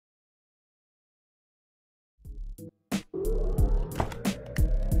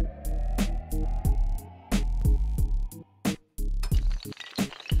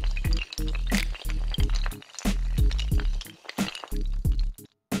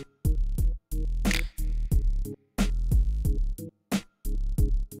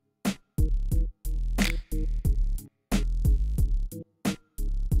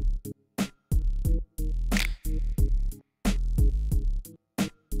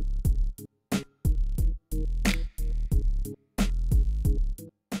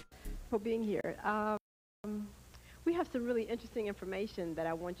for being here. We have some really interesting information that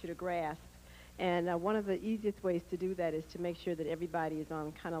I want you to grasp. And one of the easiest ways to do that is to make sure that everybody is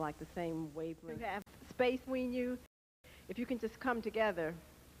on kind of like the same wavelength. You have space between you. If you can just come together.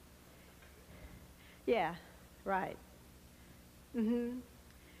 Yeah, right.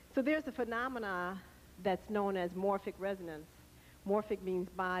 So there's a phenomena that's known as morphic resonance. Morphic means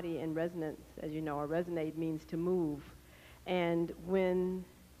body, and resonance, as you know, or resonate means to move. And when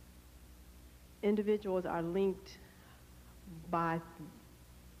individuals are linked by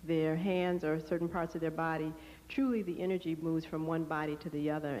their hands or certain parts of their body, truly the energy moves from one body to the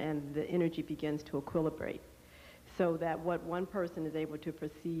other, and the energy begins to equilibrate. So that what one person is able to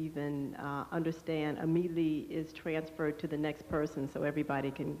perceive and understand immediately is transferred to the next person, so everybody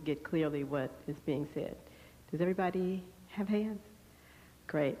can get clearly what is being said. Does everybody have hands?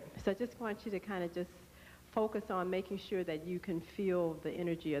 Great. So I just want you to kind of just focus on making sure that you can feel the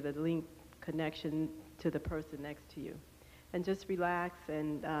energy or the link connection to the person next to you. And just relax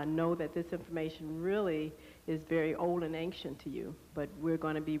and know that this information really is very old and ancient to you, but we're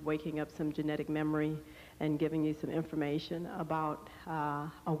going to be waking up some genetic memory and giving you some information about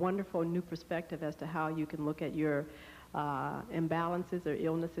a wonderful new perspective as to how you can look at your imbalances or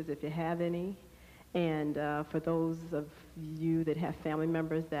illnesses if you have any. And for those of you that have family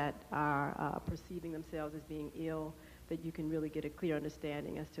members that are perceiving themselves as being ill, that you can really get a clear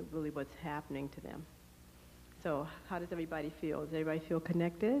understanding as to really what's happening to them. So how does everybody feel? Does everybody feel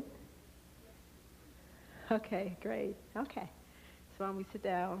connected? Okay, great. Okay. So why don't we sit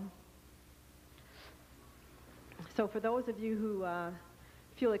down? So for those of you who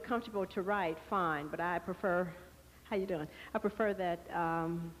feel it comfortable to write, fine, but I prefer, how you doing? I prefer that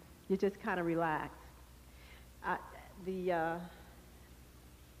you just kind of relax. The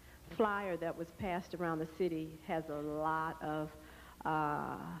flyer that was passed around the city has a lot of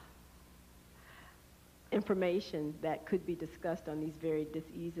information that could be discussed on these very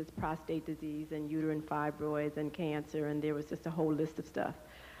diseases, prostate disease and uterine fibroids and cancer, and there was just a whole list of stuff.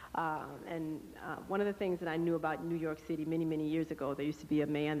 One of the things that I knew about New York City many, many years ago, there used to be a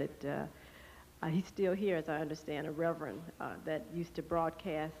man that, he's still here as I understand, a reverend that used to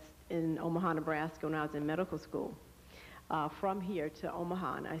broadcast in Omaha, Nebraska when I was in medical school. From here to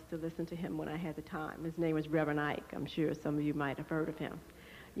Omaha, and I used to listen to him when I had the time. His name was Reverend Ike. I'm sure some of you might have heard of him.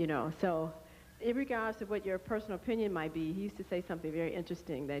 You know, so in regards to what your personal opinion might be, he used to say something very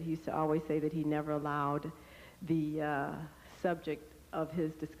interesting, that he used to always say that he never allowed the subject of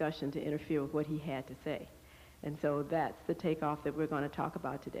his discussion to interfere with what he had to say. And so that's the takeoff that we're going to talk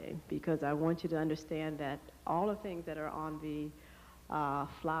about today, because I want you to understand that all the things that are on the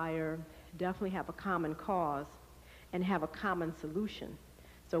flyer definitely have a common cause and have a common solution.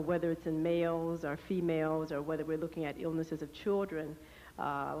 So whether it's in males or females, or whether we're looking at illnesses of children,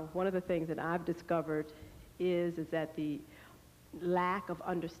 one of the things that I've discovered is that the lack of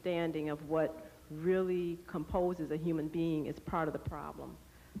understanding of what really composes a human being is part of the problem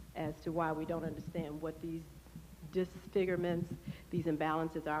as to why we don't understand what these disfigurements, these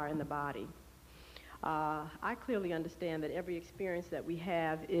imbalances are in the body. I clearly understand that every experience that we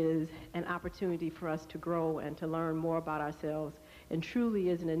have is an opportunity for us to grow and to learn more about ourselves, and truly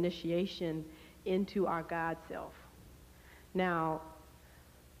is an initiation into our God self. Now,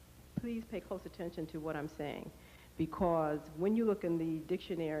 please pay close attention to what I'm saying, because when you look in the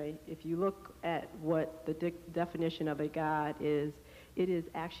dictionary, if you look at what the definition of a God is, it is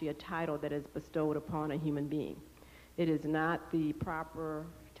actually a title that is bestowed upon a human being. It is not the proper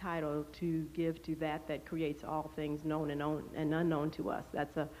title to give to that creates all things known and unknown to us.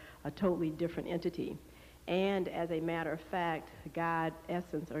 That's a totally different entity. And as a matter of fact, God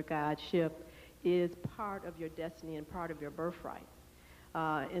essence or Godship is part of your destiny and part of your birthright.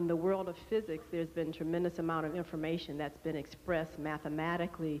 In the world of physics, there's been a tremendous amount of information that's been expressed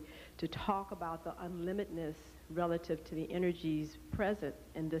mathematically to talk about the unlimitedness relative to the energies present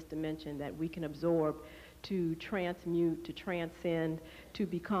in this dimension that we can absorb to transmute, to transcend, to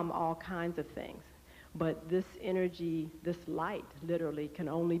become all kinds of things. But this energy, this light, literally, can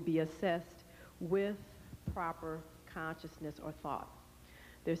only be assessed with proper consciousness or thought.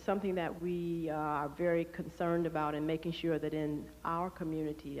 There's something that we are very concerned about in making sure that in our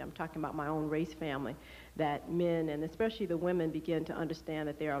community, I'm talking about my own race family, that men, and especially the women, begin to understand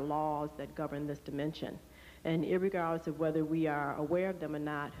that there are laws that govern this dimension. And irregardless of whether we are aware of them or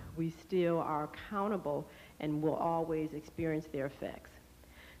not, we still are accountable and will always experience their effects.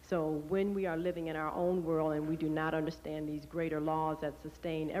 So when we are living in our own world and we do not understand these greater laws that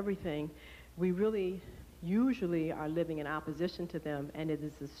sustain everything, we really usually are living in opposition to them, and it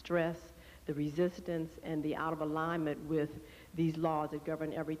is the stress, the resistance, and the out of alignment with these laws that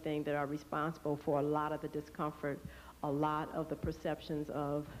govern everything that are responsible for a lot of the discomfort, a lot of the perceptions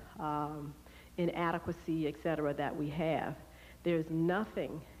of inadequacy, et cetera, that we have. There's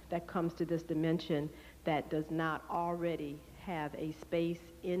nothing that comes to this dimension that does not already have a space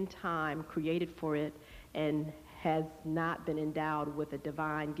in time created for it and has not been endowed with a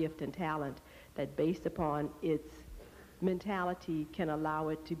divine gift and talent that, based upon its mentality, can allow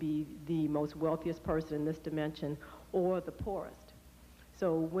it to be the most wealthiest person in this dimension or the poorest.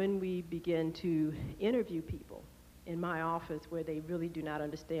 So when we begin to interview people in my office where they really do not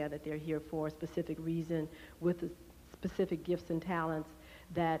understand that they're here for a specific reason with specific gifts and talents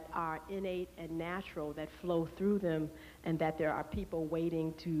that are innate and natural, that flow through them, and that there are people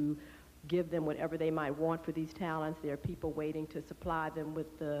waiting to give them whatever they might want for these talents. There are people waiting to supply them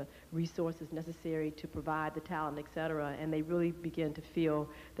with the resources necessary to provide the talent, et cetera, and they really begin to feel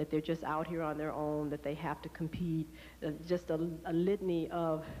that they're just out here on their own, that they have to compete, just a litany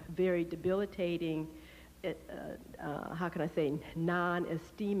of very debilitating, how can I say,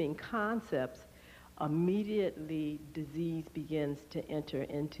 non-esteeming concepts. Immediately disease begins to enter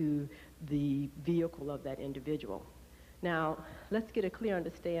into the vehicle of that individual. Now, let's get a clear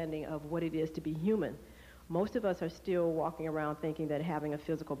understanding of what it is to be human. Most of us are still walking around thinking that having a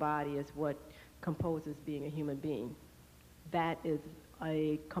physical body is what composes being a human being. That is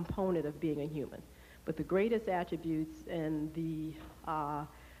a component of being a human. But the greatest attributes and the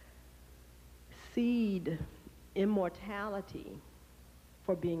seed immortality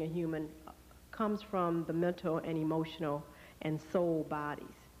for being a human comes from the mental and emotional and soul bodies.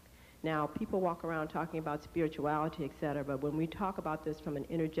 Now, people walk around talking about spirituality, et cetera, but when we talk about this from an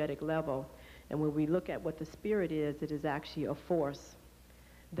energetic level, and when we look at what the spirit is, it is actually a force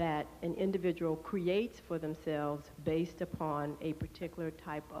that an individual creates for themselves based upon a particular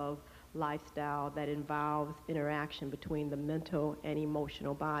type of lifestyle that involves interaction between the mental and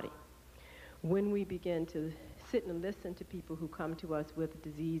emotional body. When we begin to sit and listen to people who come to us with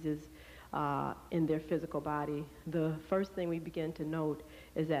diseases in their physical body, the first thing we begin to note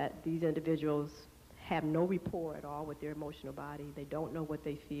is that these individuals have no rapport at all with their emotional body. They don't know what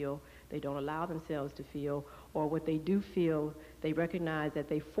they feel. They don't allow themselves to feel. Or what they do feel, they recognize that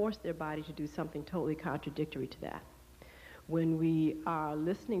they force their body to do something totally contradictory to that. When we are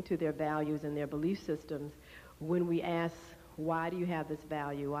listening to their values and their belief systems, when we ask, why do you have this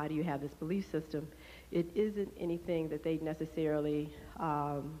value? Why do you have this belief system? It isn't anything that they necessarily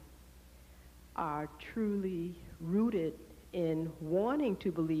are truly rooted in wanting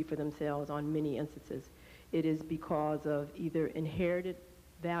to believe for themselves on many instances. It is because of either inherited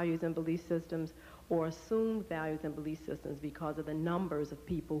values and belief systems or assumed values and belief systems because of the numbers of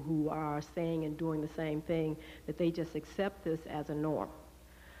people who are saying and doing the same thing, that they just accept this as a norm.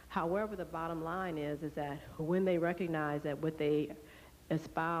 However, the bottom line is that when they recognize that what they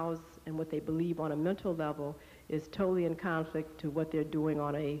espouse and what they believe on a mental level is totally in conflict to what they're doing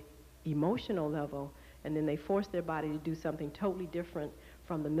on a emotional level, and then they force their body to do something totally different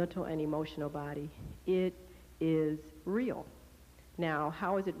from the mental and emotional body, it is real. Now,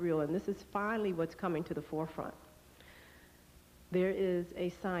 how is it real? And this is finally what's coming to the forefront. There is a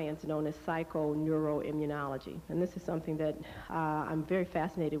science known as psychoneuroimmunology, and this is something that I'm very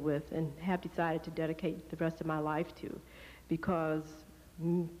fascinated with and have decided to dedicate the rest of my life to, because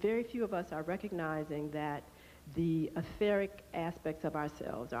very few of us are recognizing that the etheric aspects of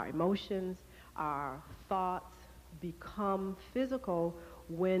ourselves, our emotions, our thoughts, become physical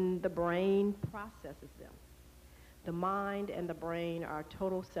when the brain processes them. The mind and the brain are a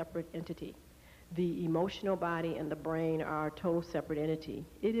total separate entity. The emotional body and the brain are a total separate entity.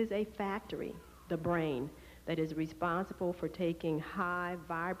 It is a factory, the brain, that is responsible for taking high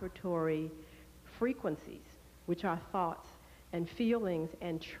vibratory frequencies, which are thoughts and feelings,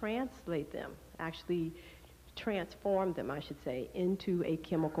 and translate them, actually transform them, I should say, into a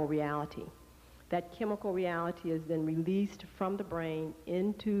chemical reality. That chemical reality is then released from the brain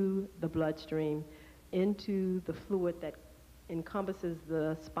into the bloodstream, into the fluid that encompasses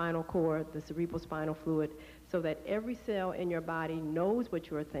the spinal cord, the cerebrospinal fluid, so that every cell in your body knows what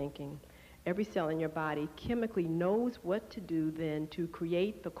you are thinking. Every cell in your body chemically knows what to do then to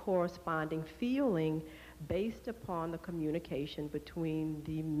create the corresponding feeling based upon the communication between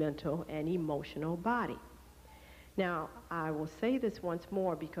the mental and emotional body. Now, I will say this once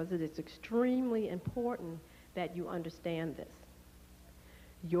more because it is extremely important that you understand this.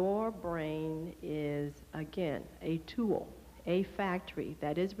 Your brain is, again, a tool, a factory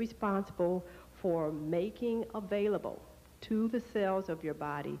that is responsible for making available to the cells of your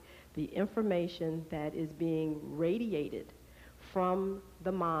body the information that is being radiated from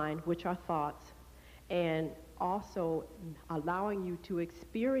the mind, which are thoughts, and also allowing you to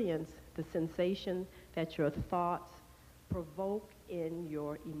experience the sensation that your thoughts provoke in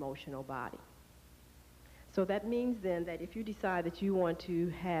your emotional body. So that means then that if you decide that you want to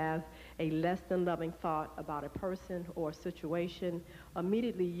have a less than loving thought about a person or a situation,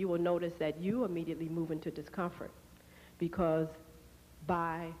 immediately you will notice that you immediately move into discomfort, because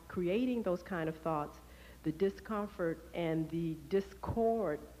by creating those kind of thoughts, the discomfort and the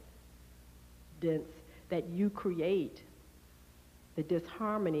discordance that you create, the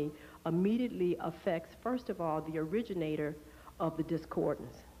disharmony, immediately affects, first of all, the originator of the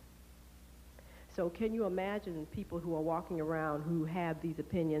discordance. So can you imagine people who are walking around who have these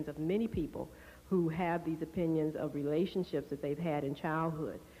opinions, of many people who have these opinions of relationships that they've had in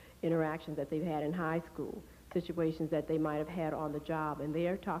childhood, interactions that they've had in high school, situations that they might have had on the job, and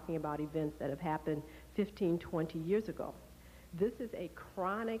they're talking about events that have happened 15, 20 years ago. This is a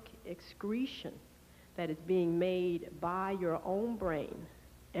chronic excretion that is being made by your own brain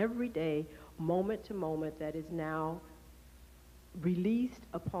every day, moment to moment, that is now released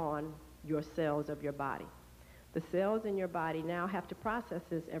upon your cells of your body. The cells in your body now have to process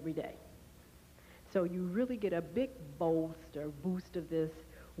this every day. So you really get a big boost of this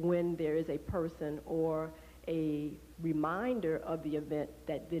when there is a person or a reminder of the event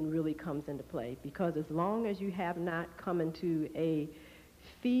that then really comes into play. Because as long as you have not come into a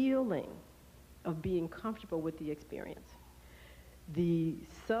feeling of being comfortable with the experience, the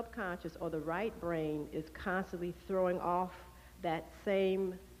subconscious or the right brain is constantly throwing off that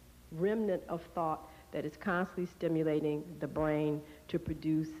same remnant of thought that is constantly stimulating the brain to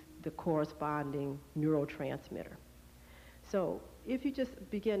produce the corresponding neurotransmitter. So if you just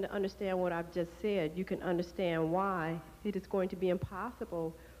begin to understand what I've just said, you can understand why it is going to be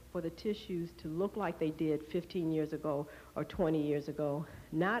impossible for the tissues to look like they did 15 years ago or 20 years ago,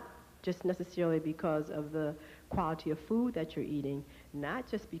 not just necessarily because of the quality of food that you're eating, not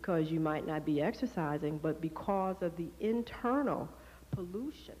just because you might not be exercising, but because of the internal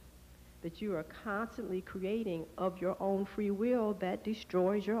pollution that you are constantly creating of your own free will that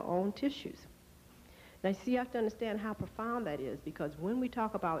destroys your own tissues. Now, see, you have to understand how profound that is, because when we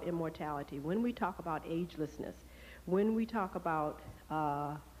talk about immortality, when we talk about agelessness, when we talk about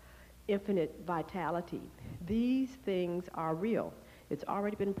infinite vitality, these things are real. It's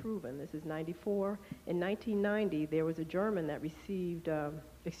already been proven. This is 94. In 1990, there was a German that received, a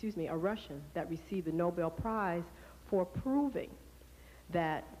Russian that received the Nobel Prize for proving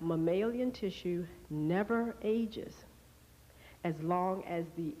that mammalian tissue never ages as long as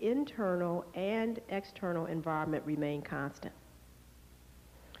the internal and external environment remain constant.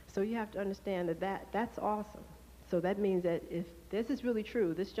 So you have to understand that's awesome. So that means that if this is really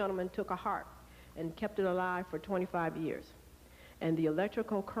true, this gentleman took a heart and kept it alive for 25 years. And the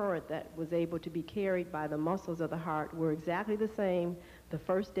electrical current that was able to be carried by the muscles of the heart were exactly the same the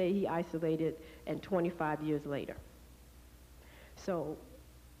first day he isolated and 25 years later. So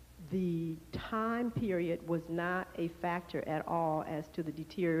the time period was not a factor at all as to the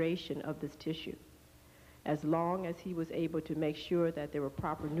deterioration of this tissue, as long as he was able to make sure that there were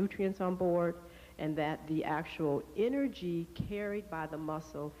proper nutrients on board and that the actual energy carried by the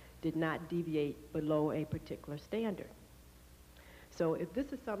muscle did not deviate below a particular standard. So if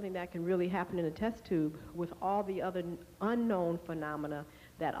this is something that can really happen in a test tube with all the other unknown phenomena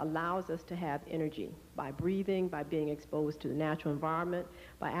that allows us to have energy by breathing, by being exposed to the natural environment,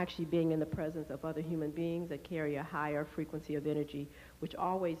 by actually being in the presence of other human beings that carry a higher frequency of energy, which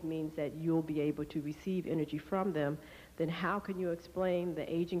always means that you'll be able to receive energy from them, then how can you explain the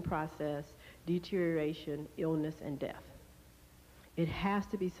aging process, deterioration, illness, and death? It has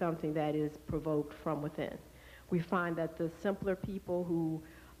to be something that is provoked from within. We find that the simpler people who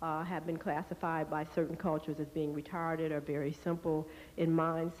have been classified by certain cultures as being retarded or very simple in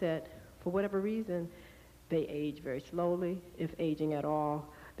mindset, for whatever reason, they age very slowly, if aging at all.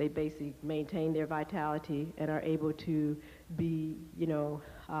 They basically maintain their vitality and are able to be,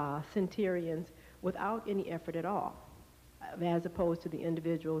 centurions without any effort at all, as opposed to the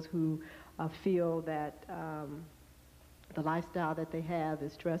individuals who feel that the lifestyle that they have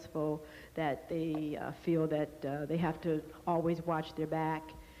is stressful, that they feel that they have to always watch their back,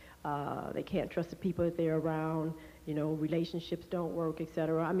 they can't trust the people that they're around, relationships don't work,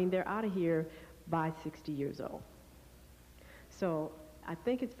 etc. I mean, they're out of here by 60 years old. So I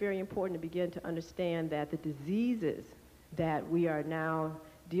think it's very important to begin to understand that the diseases that we are now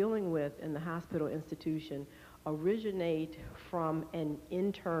dealing with in the hospital institution originate from an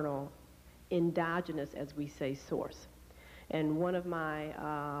internal, endogenous, as we say, source. And one of my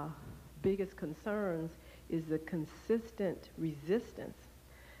biggest concerns is the consistent resistance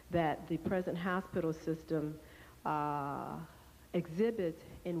that the present hospital system exhibits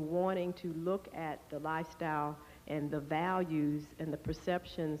in wanting to look at the lifestyle and the values and the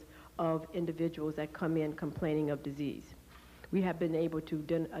perceptions of individuals that come in complaining of disease. We have been able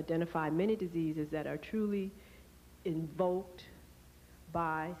to identify many diseases that are truly invoked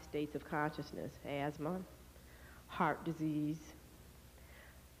by states of consciousness: asthma, heart disease,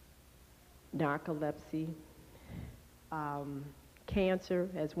 narcolepsy, cancer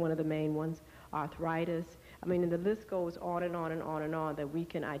as one of the main ones, arthritis. I mean, and the list goes on and on and on and on, that we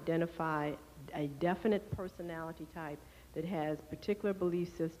can identify a definite personality type that has particular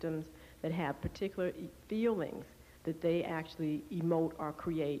belief systems, that have particular feelings that they actually emote or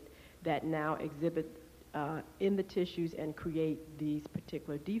create, that now exhibit in the tissues and create these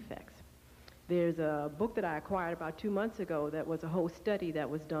particular defects. There's a book that I acquired about 2 months ago that was a whole study that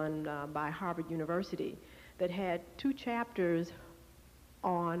was done by Harvard University that had 2 chapters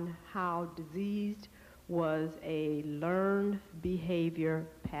on how disease was a learned behavior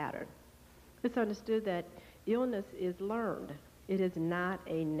pattern. It's understood that illness is learned. It is not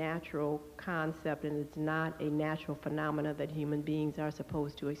a natural concept, and it's not a natural phenomena that human beings are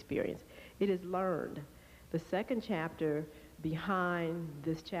supposed to experience. It is learned. The second chapter behind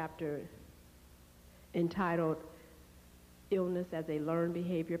this chapter, entitled Illness as a Learned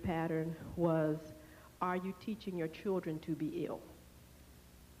Behavior Pattern, was, are you teaching your children to be ill?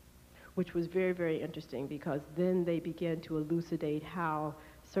 Which was very, very interesting, because then they began to elucidate how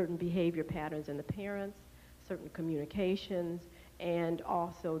certain behavior patterns in the parents, certain communications, and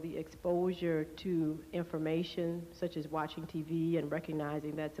also the exposure to information such as watching TV and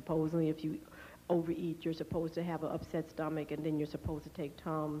recognizing that supposedly if you overeat, you're supposed to have an upset stomach, and then you're supposed to take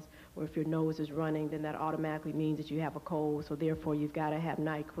Tums, or if your nose is running, then that automatically means that you have a cold, so therefore you've got to have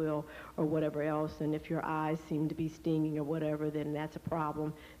NyQuil or whatever else, and if your eyes seem to be stinging or whatever, then that's a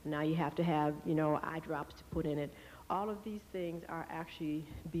problem. Now you have to have, you know, eye drops to put in it. All of these things are actually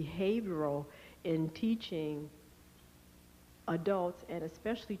behavioral in teaching adults, and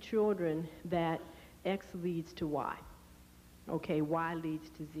especially children, that X leads to Y. Okay, Y leads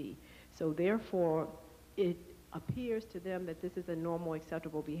to Z. So therefore, it appears to them that this is a normal,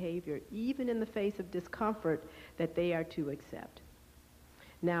 acceptable behavior, even in the face of discomfort, that they are to accept.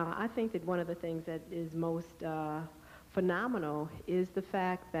 Now, I think that one of the things that is most phenomenal is the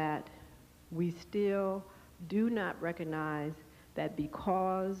fact that we still do not recognize that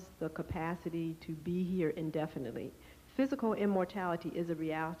because the capacity to be here indefinitely, physical immortality is a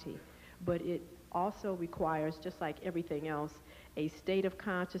reality, but it also requires, just like everything else, a state of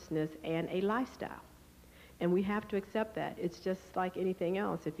consciousness and a lifestyle. And we have to accept that. It's just like anything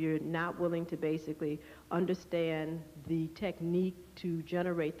else. If you're not willing to basically understand the technique to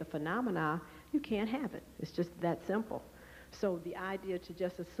generate the phenomena, you can't have it. It's just that simple. So the idea to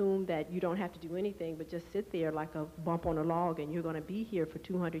just assume that you don't have to do anything but just sit there like a bump on a log and you're going to be here for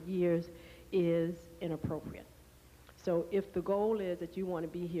 200 years is inappropriate. So if the goal is that you want to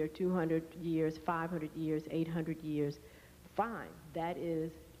be here 200 years, 500 years, 800 years, fine. That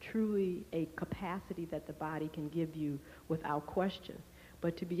is truly a capacity that the body can give you without question.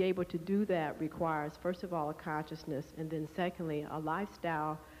 But to be able to do that requires, first of all, a consciousness, and then secondly, a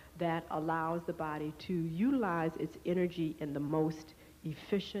lifestyle that allows the body to utilize its energy in the most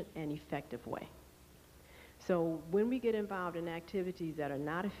efficient and effective way. So when we get involved in activities that are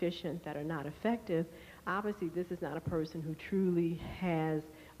not efficient, that are not effective, obviously this is not a person who truly has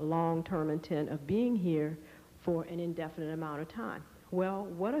long-term intent of being here for an indefinite amount of time. Well,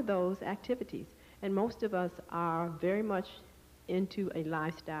 what are those activities? And most of us are very much into a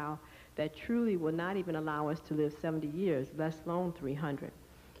lifestyle that truly will not even allow us to live 70 years, let alone 300.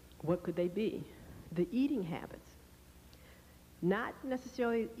 What could they be? The eating habits. Not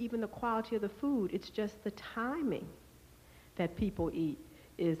necessarily even the quality of the food, it's just the timing that people eat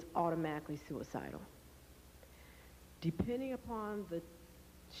is automatically suicidal. Depending upon the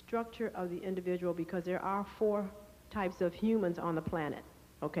structure of the individual, because there are 4 types of humans on the planet.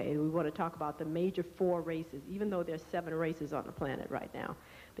 Okay, we want to talk about the major 4 races, even though there's 7 races on the planet right now.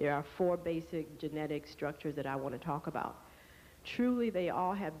 There are 4 basic genetic structures that I want to talk about. Truly, they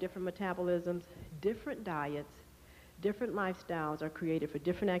all have different metabolisms, different diets, different lifestyles are created for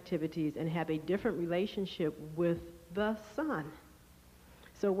different activities and have a different relationship with the sun.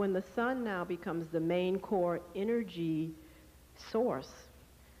 So when the sun now becomes the main core energy source,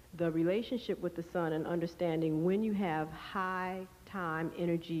 the relationship with the sun and understanding when you have high time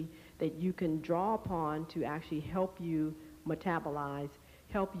energy that you can draw upon to actually help you metabolize,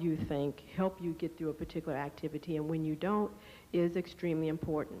 help you think, help you get through a particular activity, and when you don't, is extremely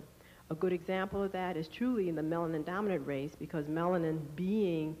important. A good example of that is truly in the melanin dominant race, because melanin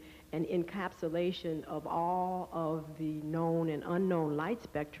being an encapsulation of all of the known and unknown light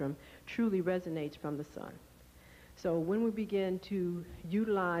spectrum truly resonates from the sun. So when we begin to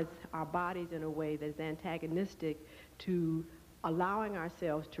utilize our bodies in a way that is antagonistic to allowing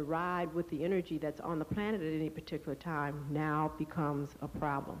ourselves to ride with the energy that's on the planet at any particular time, now becomes a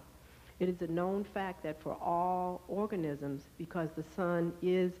problem. It is a known fact that for all organisms, because the sun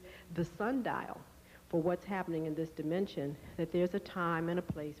is the sundial for what's happening in this dimension, that there's a time and a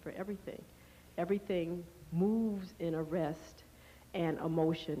place for everything. Everything moves in a rest and a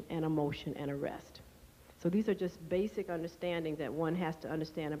motion and a motion and a rest. So these are just basic understandings that one has to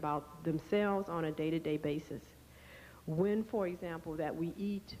understand about themselves on a day-to-day basis. When, for example, that we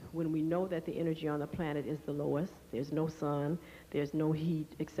eat, when we know that the energy on the planet is the lowest, there's no sun, there's no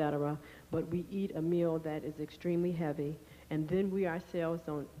heat, etc., but we eat a meal that is extremely heavy, and then we ourselves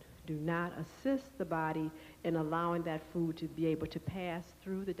do not assist the body in allowing that food to be able to pass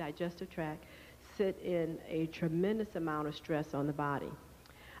through the digestive tract, sit in a tremendous amount of stress on the body.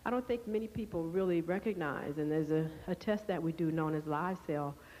 I don't think many people really recognize, and there's a test that we do known as live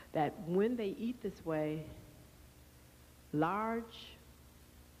cell, that when they eat this way, large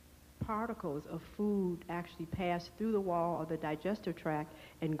particles of food actually pass through the wall of the digestive tract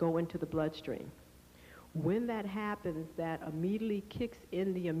and go into the bloodstream. When that happens, that immediately kicks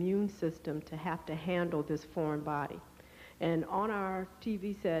in the immune system to have to handle this foreign body. And on our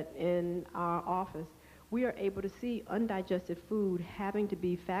TV set in our office, we are able to see undigested food having to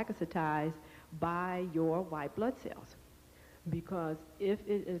be phagocytized by your white blood cells. Because if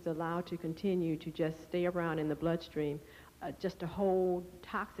it is allowed to continue to just stay around in the bloodstream, just a whole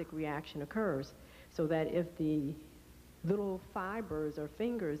toxic reaction occurs, so that if the little fibers or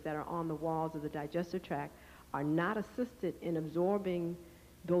fingers that are on the walls of the digestive tract are not assisted in absorbing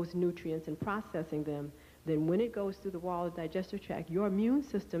those nutrients and processing them, then when it goes through the wall of the digestive tract, your immune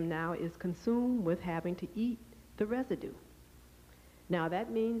system now is consumed with having to eat the residue. Now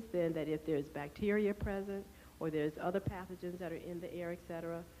that means then that if there's bacteria present, or there's other pathogens that are in the air,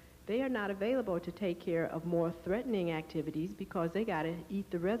 etc., they are not available to take care of more threatening activities, because they got to eat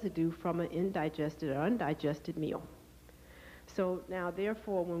the residue from an indigested or undigested meal. So now,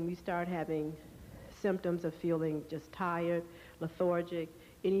 therefore, when we start having symptoms of feeling just tired, lethargic,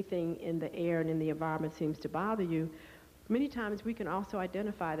 anything in the air and in the environment seems to bother you, many times we can also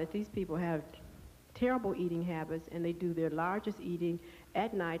identify that these people have terrible eating habits, and they do their largest eating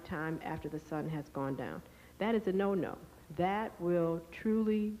at nighttime after the sun has gone down. That is a no-no. That will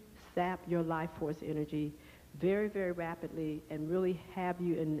truly sap your life force energy very, very rapidly and really have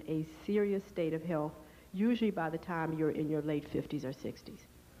you in a serious state of health, usually by the time you're in your late 50s or 60s.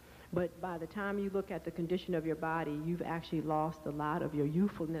 But by the time you look at the condition of your body, you've actually lost a lot of your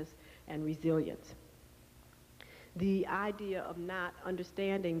youthfulness and resilience. The idea of not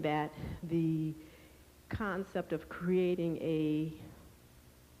understanding that the concept of creating a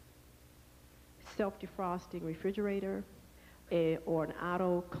self-defrosting refrigerator or an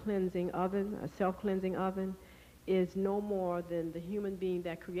auto-cleansing oven, a self-cleansing oven, is no more than the human being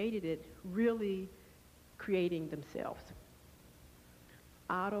that created it really creating themselves.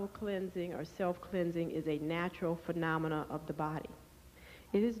 Auto-cleansing or self-cleansing is a natural phenomena of the body.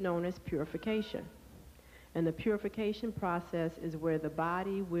 It is known as purification. And the purification process is where the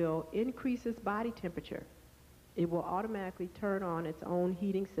body will increase its body temperature. It will automatically turn on its own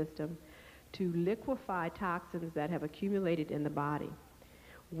heating system to liquefy toxins that have accumulated in the body.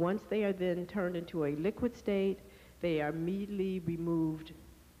 Once they are then turned into a liquid state, they are immediately removed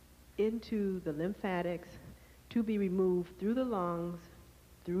into the lymphatics to be removed through the lungs,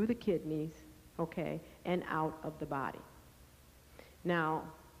 through the kidneys, okay, and out of the body. Now,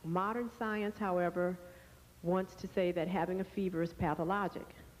 modern science, however, wants to say that having a fever is pathologic,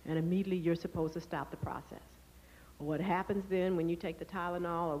 and immediately you're supposed to stop the process. What happens then when you take the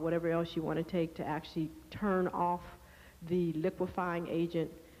Tylenol or whatever else you want to take to actually turn off the liquefying agent,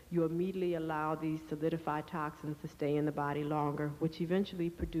 you immediately allow these solidified toxins to stay in the body longer, which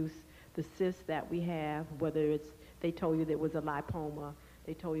eventually produce the cysts that we have, whether it's, they told you there was a lipoma,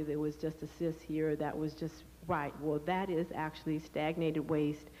 they told you there was just a cyst here, that was just right. Well, that is actually stagnated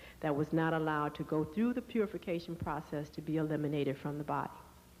waste that was not allowed to go through the purification process to be eliminated from the body.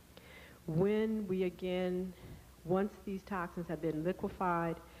 When we again, once these toxins have been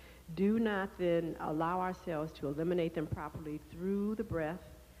liquefied, do not then allow ourselves to eliminate them properly through the breath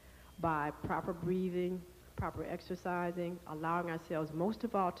by proper breathing, proper exercising, allowing ourselves most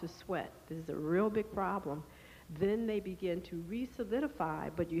of all to sweat. This is a real big problem. Then they begin to re-solidify,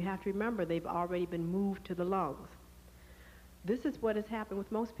 but you have to remember they've already been moved to the lungs. This is what has happened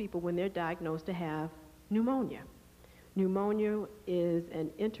with most people when they're diagnosed to have pneumonia. Pneumonia is an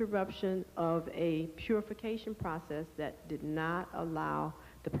interruption of a purification process that did not allow,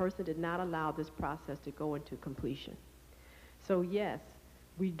 the person did not allow this process to go into completion. So yes,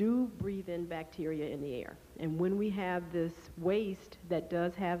 we do breathe in bacteria in the air. And when we have this waste that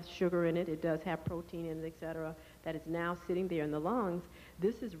does have sugar in it, it does have protein in it, et cetera, that is now sitting there in the lungs,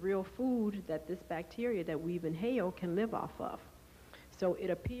 this is real food that this bacteria that we've inhaled can live off of. So it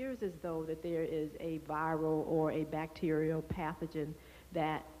appears as though that there is a viral or a bacterial pathogen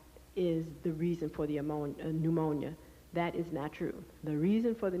that is the reason for the pneumonia. That is not true. The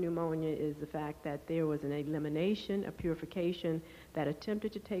reason for the pneumonia is the fact that there was an elimination, a purification that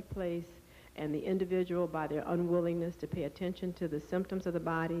attempted to take place, and the individual, by their unwillingness to pay attention to the symptoms of the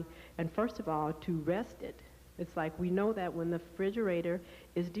body, and first of all, to rest it. It's like we know that when the refrigerator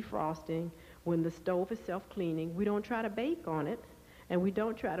is defrosting, when the stove is self-cleaning, we don't try to bake on it, and we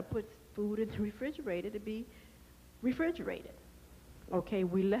don't try to put food in the refrigerator to be refrigerated. Okay,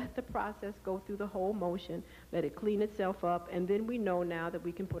 we let the process go through the whole motion, let it clean itself up, and then we know now that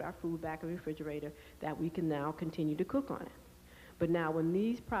we can put our food back in the refrigerator, that we can now continue to cook on it. But now when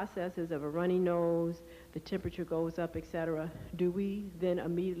these processes of a runny nose, the temperature goes up, etc., do we then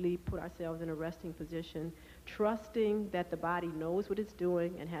immediately put ourselves in a resting position, trusting that the body knows what it's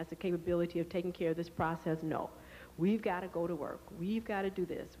doing and has the capability of taking care of this process? No. We've got to go to work. We've got to do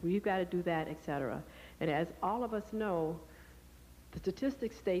this. We've got to do that, etc. And as all of us know, the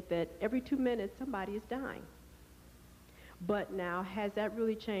statistics state that every 2 minutes somebody is dying. But now, has that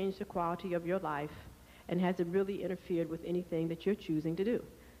really changed the quality of your life? And has it really interfered with anything that you're choosing to do?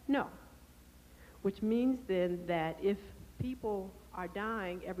 No. Which means then that if people are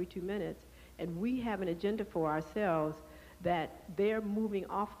dying every 2 minutes and we have an agenda for ourselves that they're moving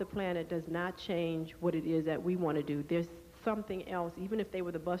off the planet does not change what it is that we want to do. There's something else, even if they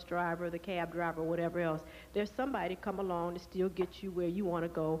were the bus driver, the cab driver, whatever else, there's somebody come along to still get you where you want to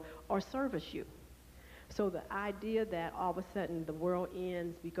go or service you. So the idea that all of a sudden the world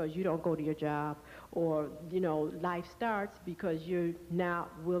ends because you don't go to your job, or, you know, life starts because you're now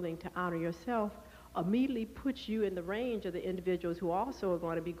willing to honor yourself, immediately puts you in the range of the individuals who also are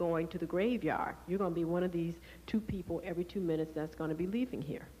going to be going to the graveyard. You're going to be one of these 2 people every 2 minutes that's going to be leaving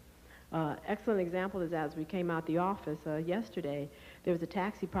here. Excellent example is as we came out the office yesterday, there was a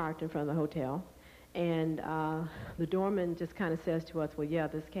taxi parked in front of the hotel, and the doorman just kind of says to us, well, yeah,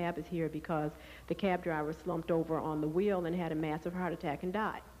 this cab is here because the cab driver slumped over on the wheel and had a massive heart attack and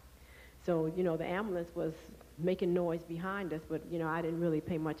died. So, you know, the ambulance was making noise behind us, but, you know, I didn't really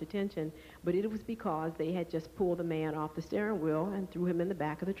pay much attention. But it was because they had just pulled the man off the steering wheel and threw him in the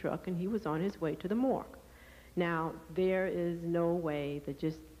back of the truck, and he was on his way to the morgue. Now, there is no way that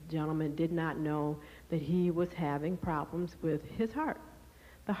this gentleman did not know that he was having problems with his heart.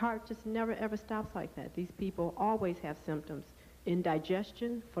 The heart just never, ever stops like that. These people always have symptoms.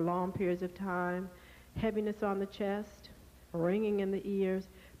 Indigestion for long periods of time, heaviness on the chest, ringing in the ears,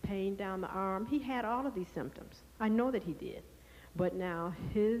 pain down the arm. He had all of these symptoms. I know that he did. But now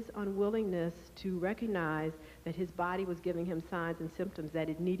his unwillingness to recognize that his body was giving him signs and symptoms that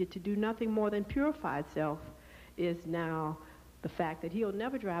it needed to do nothing more than purify itself is now the fact that he'll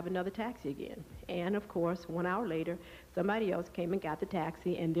never drive another taxi again. And of course, 1 hour later, somebody else came and got the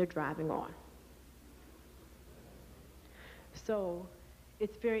taxi and they're driving on. So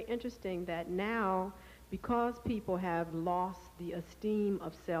it's very interesting that now, because people have lost the esteem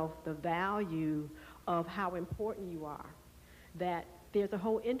of self, the value of how important you are, that there's a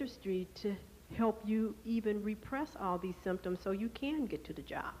whole industry to help you even repress all these symptoms so you can get to the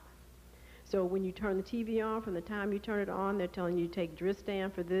job. So when you turn the TV on, from the time you turn it on, they're telling you to take Dristan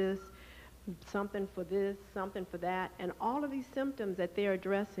for this, something for that, and all of these symptoms that they're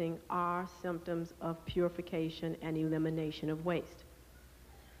addressing are symptoms of purification and elimination of waste.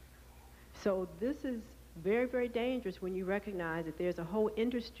 So this is very, very dangerous when you recognize that there's a whole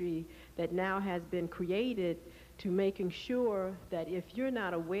industry that now has been created to making sure that if you're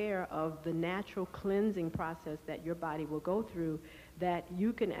not aware of the natural cleansing process that your body will go through, that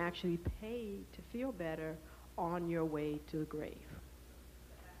you can actually pay to feel better on your way to the grave.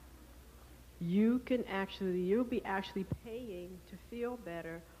 You'll be actually paying to feel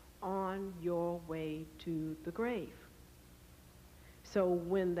better on your way to the grave. So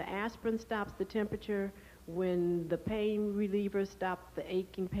when the aspirin stops the temperature, when the pain relievers stop the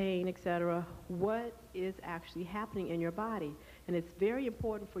aching pain, etc., what is actually happening in your body? And it's very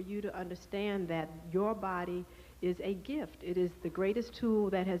important for you to understand that your body is a gift. It is the greatest tool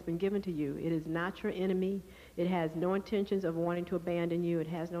that has been given to you. It is not your enemy. It has no intentions of wanting to abandon you. It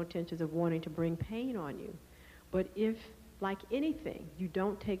has no intentions of wanting to bring pain on you. But if like anything, you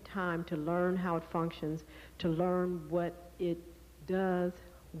don't take time to learn how it functions, to learn what it does,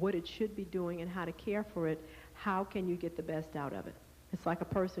 what it should be doing, and how to care for it, how can you get the best out of it? It's like a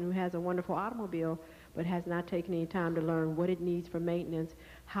person who has a wonderful automobile but has not taken any time to learn what it needs for maintenance,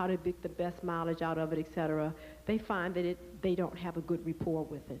 how to get the best mileage out of it, etc. They find that they don't have a good rapport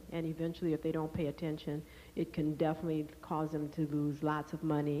with it. And eventually, if they don't pay attention, it can definitely cause them to lose lots of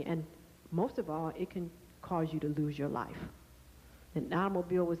money. And most of all, it can cause you to lose your life. An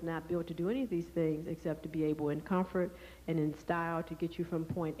automobile was not built to do any of these things except to be able in comfort and in style to get you from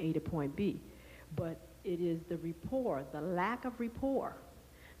point A to point B. But it is the rapport, the lack of rapport,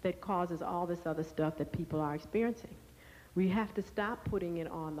 that causes all this other stuff that people are experiencing. We have to stop putting it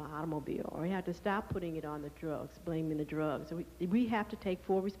on the automobile, or we have to stop putting it on the drugs, blaming the drugs. We have to take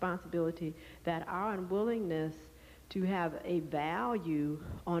full responsibility that our unwillingness to have a value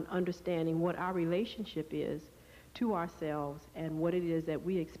on understanding what our relationship is to ourselves and what it is that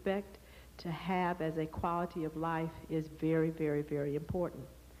we expect to have as a quality of life is very, very, very important.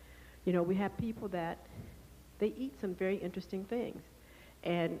 You know, we have people that they eat some very interesting things.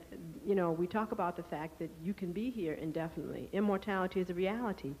 And, you know, we talk about the fact that you can be here indefinitely. Immortality is a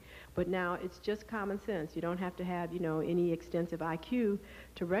reality. But now it's just common sense. You don't have to have, you know, any extensive IQ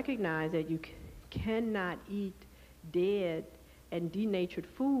to recognize that you cannot eat dead and denatured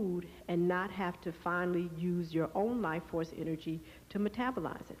food and not have to finally use your own life force energy to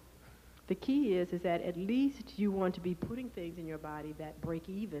metabolize it. The key is that at least you want to be putting things in your body that break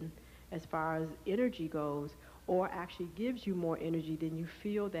even as far as energy goes, or actually gives you more energy than you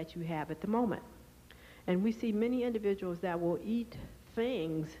feel that you have at the moment. And we see many individuals that will eat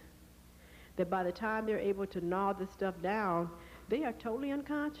things that by the time they're able to gnaw this stuff down, they are totally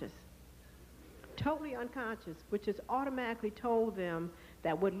unconscious. Totally unconscious, which has automatically told them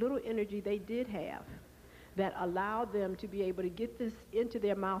that what little energy they did have that allowed them to be able to get this into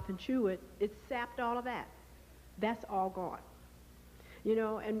their mouth and chew it, it sapped all of that. That's all gone. You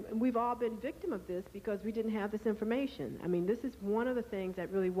know, and we've all been victim of this because we didn't have this information. I mean, this is one of the things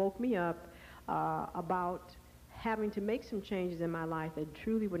that really woke me up about having to make some changes in my life that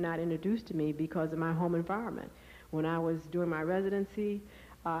truly were not introduced to me because of my home environment. When I was doing my residency,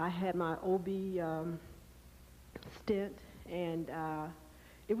 I had my OB stint, and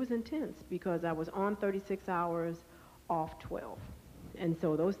it was intense because I was on 36 hours, off 12. And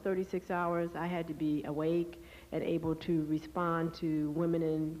so those 36 hours, I had to be awake and able to respond to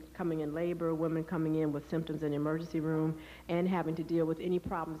women coming in labor, women coming in with symptoms in the emergency room, and having to deal with any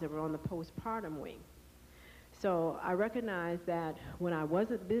problems that were on the postpartum wing. So I recognized that when I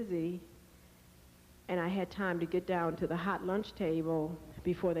wasn't busy and I had time to get down to the hot lunch table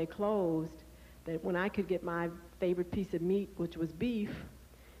before they closed, that when I could get my favorite piece of meat, which was beef,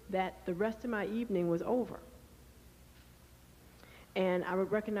 that the rest of my evening was over. And I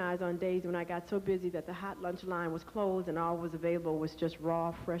would recognize on days when I got so busy that the hot lunch line was closed and all was available was just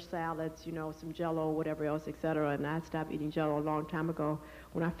raw, fresh salads, you know, some Jell-O, whatever else, etc. And I stopped eating Jell-O a long time ago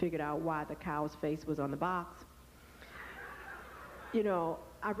when I figured out why the cow's face was on the box. You know,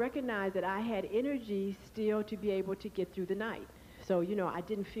 I recognized that I had energy still to be able to get through the night. So, you know, I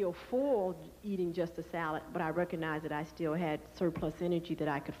didn't feel full eating just a salad, but I recognized that I still had surplus energy that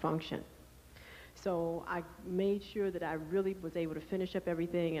I could function. So I made sure that I really was able to finish up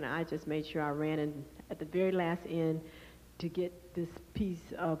everything, and I just made sure I ran in at the very last end to get this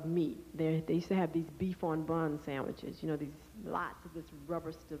piece of meat. They used to have these beef on bun sandwiches, you know, these lots of this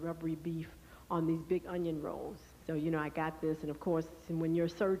rubbery beef on these big onion rolls. So, you know, I got this, and of course, when you're a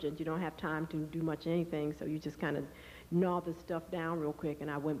surgeon, you don't have time to do much anything, so you just kind of gnaw this stuff down real quick, and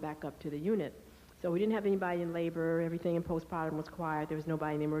I went back up to the unit. So we didn't have anybody in labor. Everything in postpartum was quiet. There was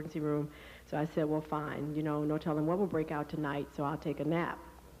nobody in the emergency room. So I said, well, fine, you know, no telling what will break out tonight, so I'll take a nap.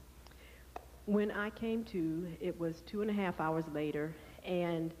 When I came to, it was 2.5 hours later,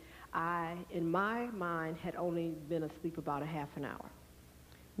 and I, in my mind, had only been asleep about a half an hour.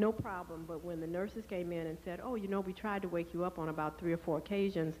 No problem, but when the nurses came in and said, oh, you know, we tried to wake you up on about 3 or 4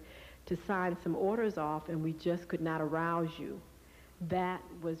 occasions to sign some orders off, and we just could not arouse you, that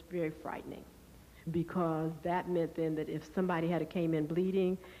was very frightening. Because that meant then that if somebody had to came in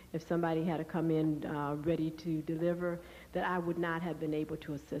bleeding, if somebody had to come in ready to deliver, that I would not have been able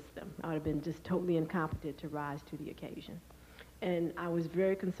to assist them. I would have been just totally incompetent to rise to the occasion. And I was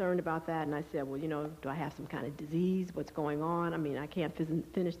very concerned about that, and I said, well, you know, do I have some kind of disease? What's going on? I mean, I can't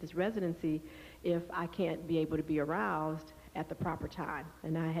finish this residency if I can't be able to be aroused at the proper time.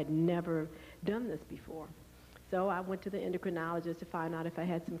 And I had never done this before. So I went to the endocrinologist to find out if I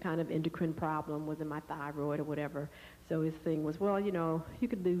had some kind of endocrine problem, was it my thyroid or whatever. So his thing was, well, you know, you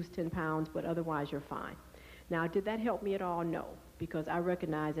could lose 10 pounds, but otherwise you're fine. Now, did that help me at all? No, because I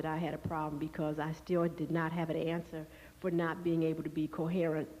recognized that I had a problem because I still did not have an answer for not being able to be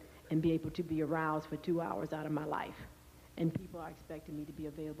coherent and be able to be aroused for 2 hours out of my life. And people are expecting me to be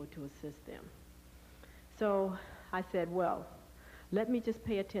available to assist them. So I said, well, let me just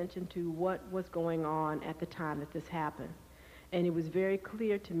pay attention to what was going on at the time that this happened. And it was very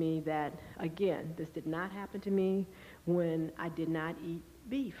clear to me that, again, this did not happen to me when I did not eat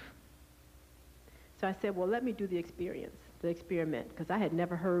beef. So I said, well, let me do the experiment, because I had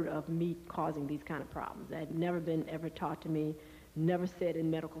never heard of meat causing these kind of problems. That had never been ever taught to me, never said in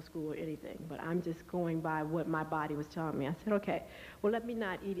medical school or anything. But I'm just going by what my body was telling me. I said, okay, well, let me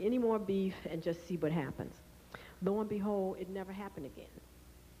not eat any more beef and just see what happens. Lo and behold, it never happened again.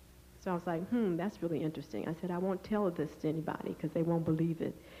 So I was like, that's really interesting. I said, I won't tell this to anybody because they won't believe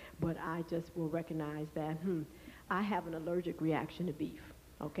it. But I just will recognize that, I have an allergic reaction to beef,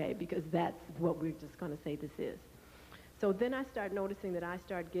 okay, because that's what we're just going to say this is. So then I started noticing that I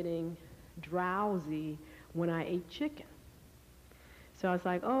started getting drowsy when I ate chicken. So I was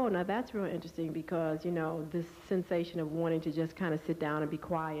like, oh, now that's real interesting because, you know, this sensation of wanting to just kind of sit down and be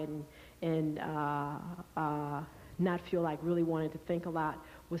quiet and not feel like really wanting to think a lot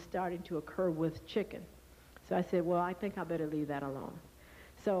was starting to occur with chicken. So I said, well, I think I better leave that alone.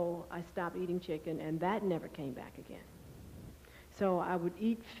 So I stopped eating chicken, and that never came back again. So I would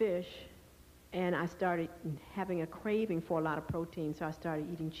eat fish, and I started having a craving for a lot of protein, so I started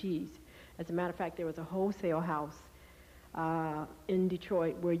eating cheese. As a matter of fact, there was a wholesale house in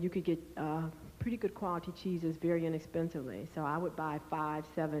Detroit where you could get pretty good quality cheeses very inexpensively. So I would buy 5,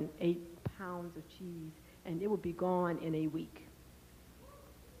 7, 8 pounds of cheese, and it would be gone in a week.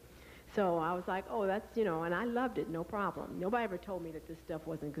 So I was like, oh, that's, you know, and I loved it, no problem. Nobody ever told me that this stuff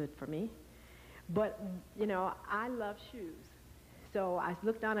wasn't good for me. But, you know, I love shoes. So I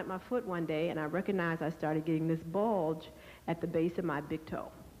looked down at my foot one day, and I recognized I started getting this bulge at the base of my big toe.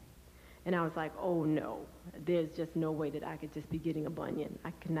 And I was like, oh, no, there's just no way that I could just be getting a bunion.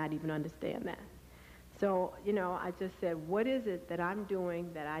 I could not even understand that. So, you know, I just said, what is it that I'm doing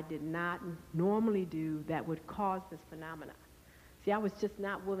that I did not normally do that would cause this phenomenon? See, I was just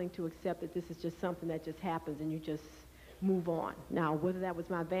not willing to accept that this is just something that just happens and you just move on. Now, whether that was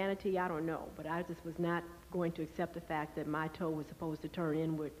my vanity, I don't know, but I just was not going to accept the fact that my toe was supposed to turn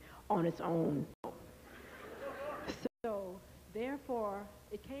inward on its own. So, therefore,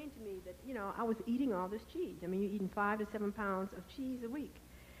 it came to me that, you know, I was eating all this cheese. I mean, you're eating 5 to 7 pounds of cheese a week.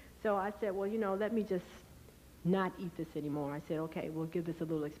 So I said, well, you know, let me just not eat this anymore. I said, okay, we'll give this a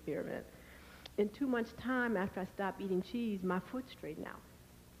little experiment. In 2 months' time, after I stopped eating cheese, my foot straightened out.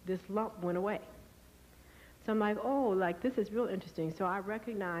 This lump went away. So I'm like, oh, like, this is real interesting. So I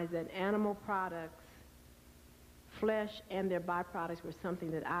recognized that animal products, flesh, and their byproducts were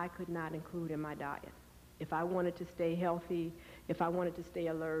something that I could not include in my diet. If I wanted to stay healthy, if I wanted to stay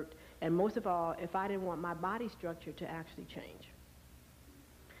alert, and most of all, if I didn't want my body structure to actually change.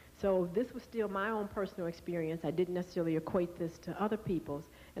 So this was still my own personal experience. I didn't necessarily equate this to other people's.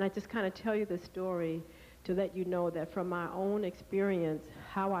 And I just kind of tell you this story to let you know that from my own experience,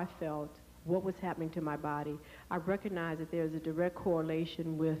 how I felt, what was happening to my body, I recognized that there's a direct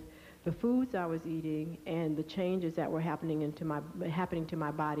correlation with the foods I was eating and the changes that were happening to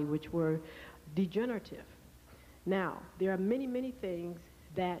my body, which were degenerative. Now, there are many, many things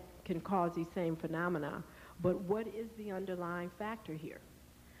that can cause these same phenomena, but what is the underlying factor here?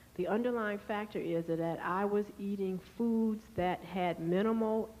 The underlying factor is that I was eating foods that had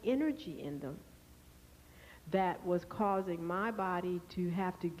minimal energy in them that was causing my body to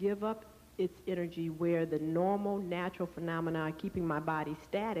have to give up its energy where the normal natural phenomena keeping my body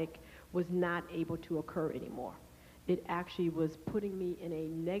static was not able to occur anymore. It actually was putting me in a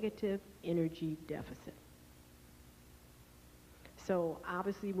negative energy deficit. So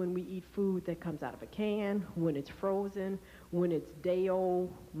obviously when we eat food that comes out of a can, when it's frozen, when it's day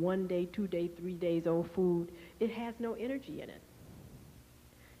old, 1 day, 2 day, 3 days old food, it has no energy in it.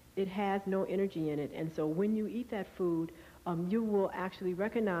 It has no energy in it. And so when you eat that food, you will actually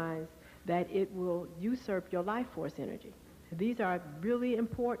recognize that it will usurp your life force energy. These are really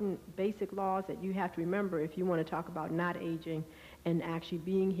important basic laws that you have to remember if you want to talk about not aging and actually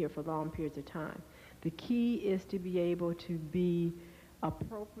being here for long periods of time. The key is to be able to be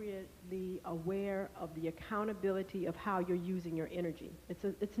appropriately aware of the accountability of how you're using your energy.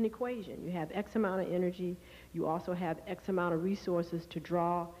 It's an equation. You have X amount of energy. You also have X amount of resources to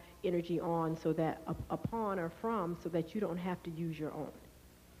draw energy on so that upon or from so that you don't have to use your own.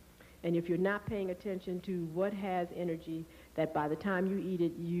 And if you're not paying attention to what has energy, that by the time you eat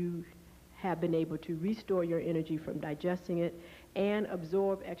it, you have been able to restore your energy from digesting it and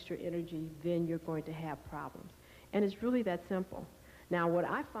absorb extra energy, then you're going to have problems. And it's really that simple. Now, what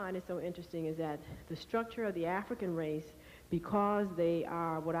I find is so interesting is that the structure of the African race, because they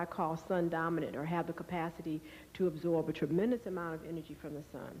are what I call sun dominant, or have the capacity to absorb a tremendous amount of energy from the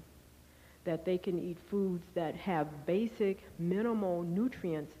sun, that they can eat foods that have basic minimal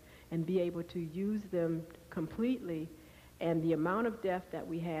nutrients and be able to use them completely, and the amount of death that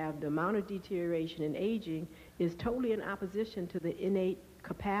we have, the amount of deterioration and aging, is totally in opposition to the innate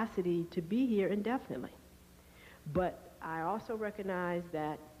capacity to be here indefinitely. But I also recognize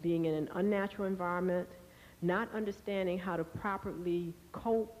that being in an unnatural environment, not understanding how to properly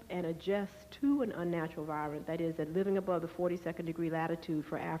cope and adjust to an unnatural environment, that is, that living above the 42nd degree latitude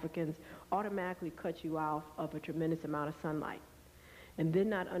for Africans automatically cuts you off of a tremendous amount of sunlight. And then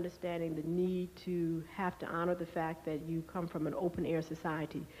not understanding the need to have to honor the fact that you come from an open air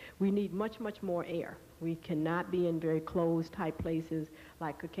society. We need much, much more air. We cannot be in very closed type places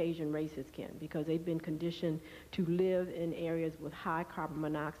like Caucasian races can, because they've been conditioned to live in areas with high carbon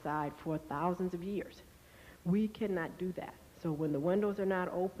monoxide for thousands of years. We cannot do that. So when the windows are not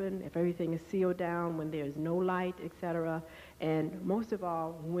open, if everything is sealed down, when there's no light, etc., and most of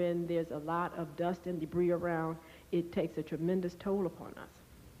all, when there's a lot of dust and debris around, it takes a tremendous toll upon us.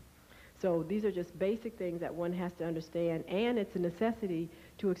 So these are just basic things that one has to understand, and it's a necessity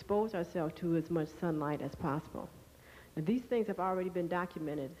to expose ourselves to as much sunlight as possible. Now, these things have already been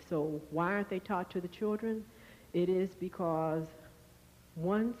documented, so why aren't they taught to the children? It is because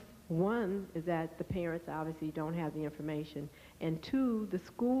one is that the parents obviously don't have the information, and two, the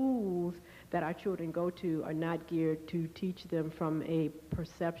schools that our children go to are not geared to teach them from a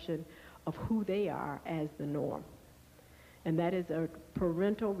perception of who they are as the norm. And that is a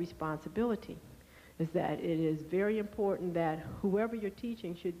parental responsibility, is that it is very important that whoever you're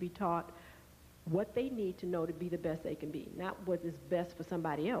teaching should be taught what they need to know to be the best they can be, not what is best for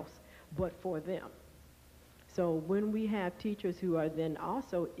somebody else, but for them. So when we have teachers who are then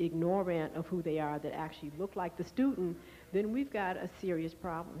also ignorant of who they are, that actually look like the student, then we've got a serious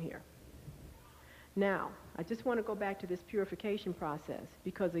problem here. Now, I just want to go back to this purification process,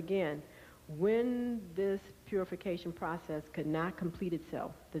 because again, when this purification process could not complete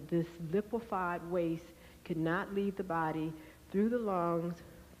itself, that this liquefied waste could not leave the body through the lungs,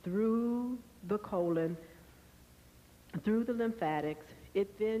 through the colon, through the lymphatics,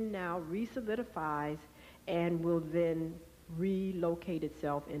 it then now re-solidifies and will then relocate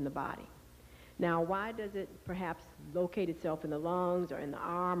itself in the body. Now, why does it perhaps locate itself in the lungs or in the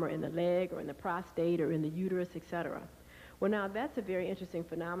arm or in the leg or in the prostate or in the uterus, etc.? Well, now that's a very interesting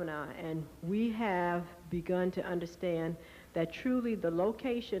phenomenon, and we have begun to understand that truly the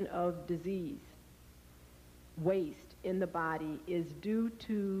location of disease, waste in the body, is due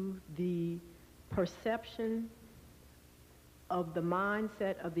to the perception of the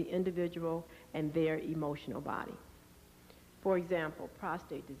mindset of the individual and their emotional body. For example,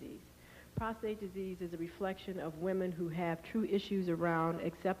 prostate disease. Prostate disease is a reflection of women who have true issues around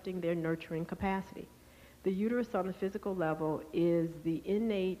accepting their nurturing capacity. The uterus on the physical level is the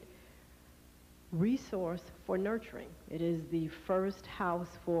innate resource for nurturing. It is the first house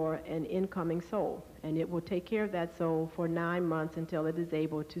for an incoming soul, and it will take care of that soul for 9 months until it is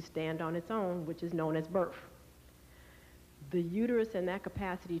able to stand on its own, which is known as birth. The uterus and that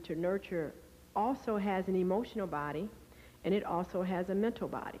capacity to nurture also has an emotional body, and it also has a mental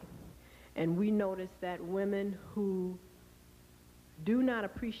body. And we notice that women who do not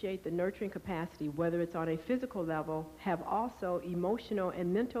appreciate the nurturing capacity, whether it's on a physical level, have also emotional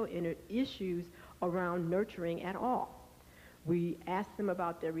and mental issues around nurturing at all. We ask them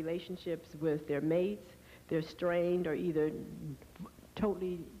about their relationships with their mates. They're strained or either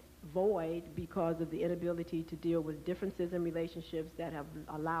totally void because of the inability to deal with differences in relationships that have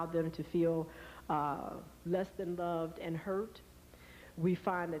allowed them to feel less than loved and hurt. We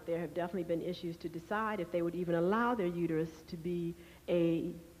find that there have definitely been issues to decide if they would even allow their uterus to be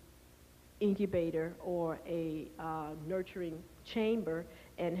a incubator or a nurturing chamber,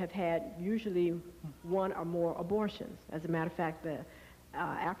 and have had usually one or more abortions. As a matter of fact, the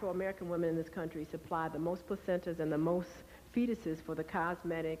Afro-American women in this country supply the most placentas and the most fetuses for the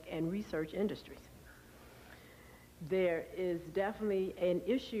cosmetic and research industries. There is definitely an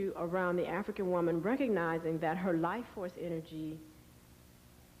issue around the African woman recognizing that her life force energy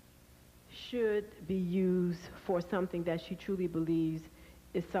should be used for something that she truly believes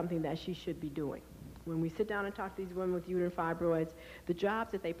is something that she should be doing. When we sit down and talk to these women with uterine fibroids, the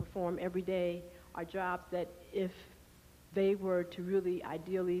jobs that they perform every day are jobs that if they were to really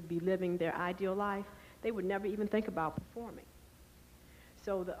ideally be living their ideal life, they would never even think about performing.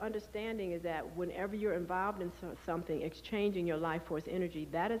 So the understanding is that whenever you're involved in something, exchanging your life force energy,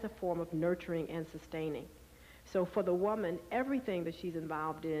 that is a form of nurturing and sustaining. So for the woman, everything that she's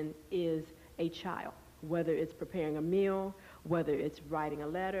involved in is a child, whether it's preparing a meal, whether it's writing a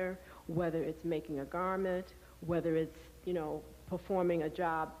letter, whether it's making a garment, whether it's, performing a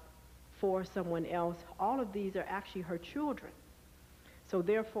job for someone else. All of these are actually her children. So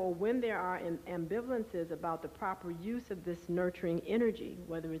therefore, when there are ambivalences about the proper use of this nurturing energy,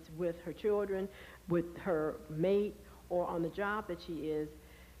 whether it's with her children, with her mate, or on the job that she is,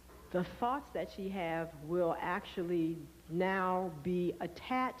 the thoughts that she have will actually now be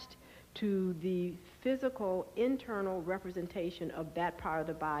attached to the physical internal representation of that part of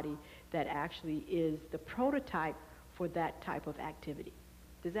the body that actually is the prototype for that type of activity.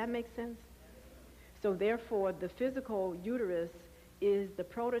 Does that make sense? So therefore, the physical uterus is the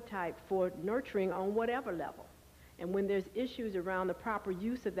prototype for nurturing on whatever level. And when there's issues around the proper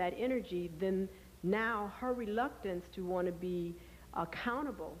use of that energy, then now her reluctance to want to be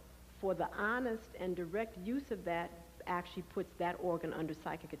accountable for the honest and direct use of that actually puts that organ under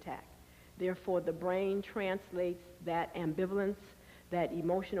psychic attack. Therefore, the brain translates that ambivalence, that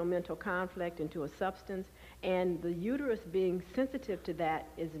emotional mental conflict into a substance, and the uterus, being sensitive to that,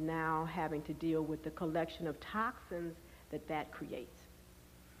 is now having to deal with the collection of toxins that creates.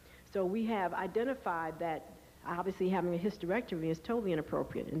 So we have identified that obviously having a hysterectomy is totally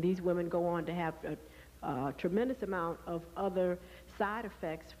inappropriate, and these women go on to have a tremendous amount of other side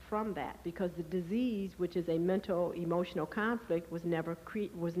effects from that, because the disease, which is a mental emotional conflict, was never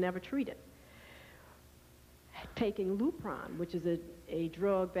treated. Taking Lupron, which is a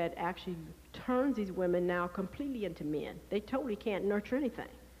drug that actually turns these women now completely into men. They totally can't nurture anything,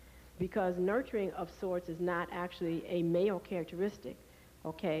 because nurturing of sorts is not actually a male characteristic,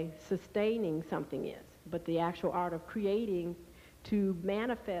 okay? Sustaining something is, but the actual art of creating to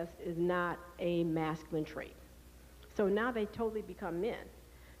manifest is not a masculine trait. So now they totally become men.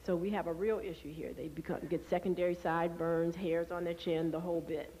 So we have a real issue here. They get secondary sideburns, hairs on their chin, the whole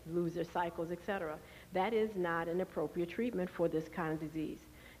bit, lose their cycles, etc. That is not an appropriate treatment for this kind of disease.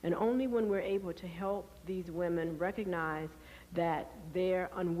 And only when we're able to help these women recognize that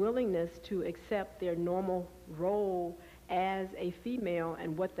their unwillingness to accept their normal role as a female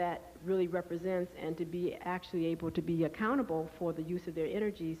and what that really represents, and to be actually able to be accountable for the use of their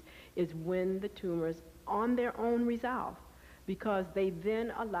energies, is when the tumors on their own resolve, because they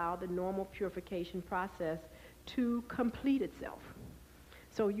then allow the normal purification process to complete itself.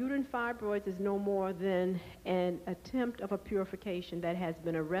 So uterine fibroids is no more than an attempt of a purification that has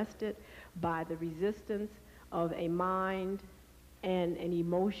been arrested by the resistance of a mind and an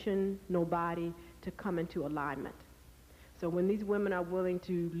emotional body to come into alignment. So when these women are willing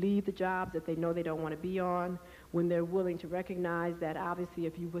to leave the jobs that they know they don't want to be on, when they're willing to recognize that obviously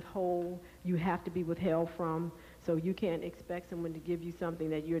if you withhold, you have to be withheld from, so you can't expect someone to give you something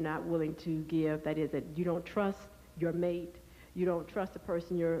that you're not willing to give, that is, that you don't trust your mate, you don't trust the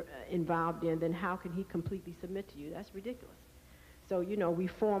person you're involved in, then how can he completely submit to you? That's ridiculous. So, we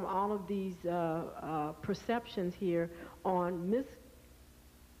form all of these perceptions here on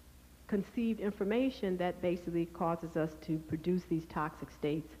misconceived information that basically causes us to produce these toxic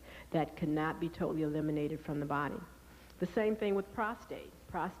states that cannot be totally eliminated from the body. The same thing with prostate.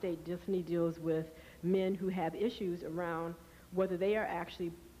 Prostate definitely deals with men who have issues around whether they are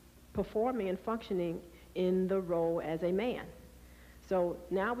actually performing and functioning in the role as a man. So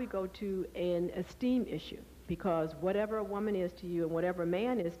now we go to an esteem issue, because whatever a woman is to you and whatever a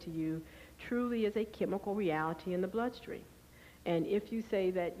man is to you truly is a chemical reality in the bloodstream. And if you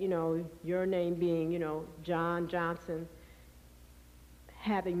say that, your name being, John Johnson,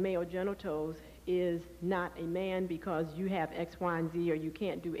 having male genitals is not a man because you have X, Y, and Z, or you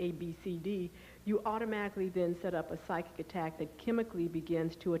can't do A, B, C, D, you automatically then set up a psychic attack that chemically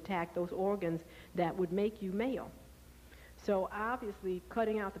begins to attack those organs that would make you male. So obviously,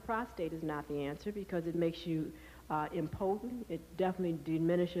 cutting out the prostate is not the answer, because it makes you impotent. It definitely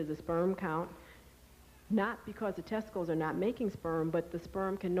diminishes the sperm count, not because the testicles are not making sperm, but the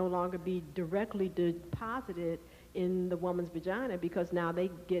sperm can no longer be directly deposited in the woman's vagina, because now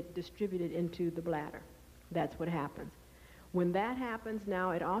they get distributed into the bladder. That's what happens. When that happens, now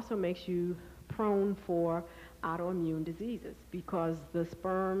it also makes you prone for autoimmune diseases, because the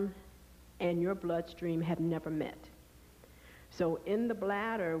sperm and your bloodstream have never met. So in the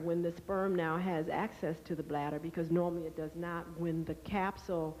bladder, when the sperm now has access to the bladder, because normally it does not, when the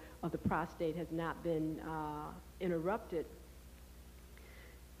capsule of the prostate has not been interrupted,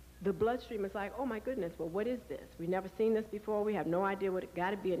 the bloodstream is like, oh my goodness, well, what is this? We've never seen this before. We have no idea what it got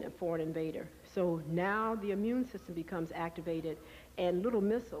to be, a foreign invader. So now the immune system becomes activated, and little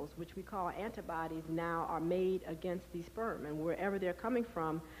missiles, which we call antibodies, now are made against these sperm. And wherever they're coming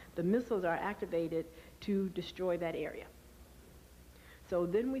from, the missiles are activated to destroy that area. So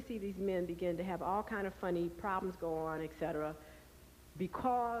then we see these men begin to have all kind of funny problems go on, etc.,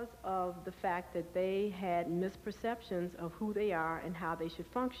 because of the fact that they had misperceptions of who they are and how they should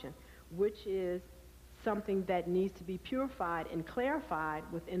function, which is something that needs to be purified and clarified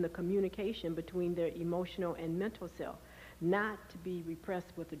within the communication between their emotional and mental self, not to be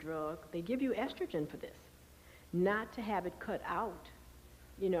repressed with a drug. They give you estrogen for this, not to have it cut out,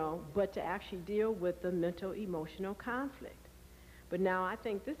 you know, but to actually deal with the mental emotional conflict. But now I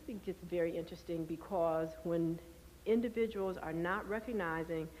think this gets very interesting, because when individuals are not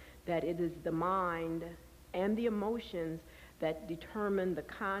recognizing that it is the mind and the emotions that determine the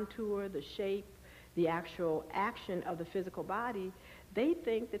contour, the shape, the actual action of the physical body, they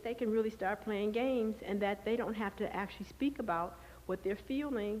think that they can really start playing games and that they don't have to actually speak about what they're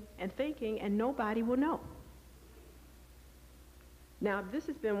feeling and thinking, and nobody will know. Now, this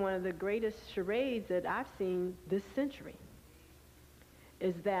has been one of the greatest charades that I've seen this century,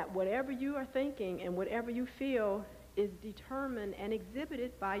 is that whatever you are thinking and whatever you feel is determined and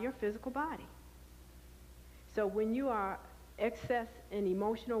exhibited by your physical body. So when you are excess in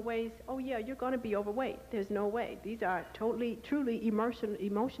emotional ways, oh yeah, you're going to be overweight. There's no way. These are totally, truly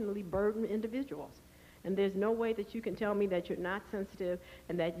emotionally burdened individuals. And there's no way that you can tell me that you're not sensitive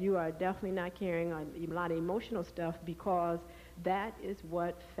and that you are definitely not carrying a lot of emotional stuff, because that is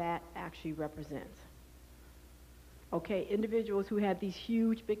what fat actually represents. Okay, individuals who have these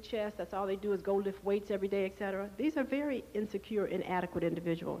huge, big chests, that's all they do is go lift weights every day, etc. These are very insecure, inadequate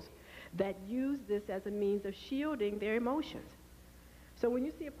individuals that use this as a means of shielding their emotions. So when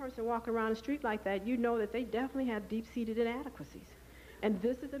you see a person walking around the street like that, you know that they definitely have deep-seated inadequacies. And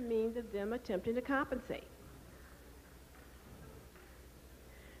this is a means of them attempting to compensate.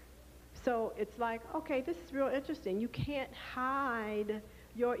 So it's like, okay, this is real interesting. You can't hide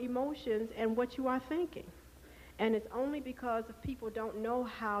your emotions and what you are thinking. And it's only because of people don't know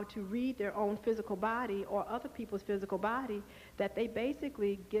how to read their own physical body or other people's physical body that they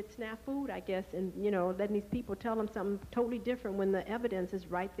basically get snafu'd, I guess, and, you know, letting these people tell them something totally different when the evidence is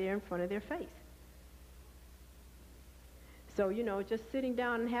right there in front of their face. So, you know, just sitting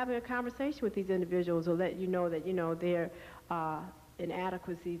down and having a conversation with these individuals will let you know that, you know, their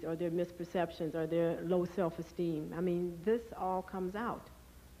inadequacies or their misperceptions or their low self-esteem. I mean, this all comes out.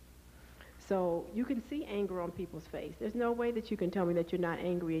 So you can see anger on people's face. There's no way that you can tell me that you're not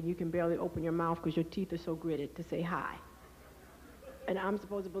angry and you can barely open your mouth because your teeth are so gritted to say hi. And I'm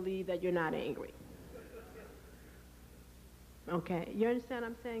supposed to believe that you're not angry. Okay, you understand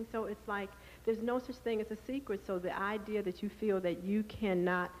what I'm saying? So it's like there's no such thing as a secret. So the idea that you feel that you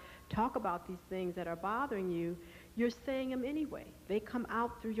cannot talk about these things that are bothering you, you're saying them anyway. They come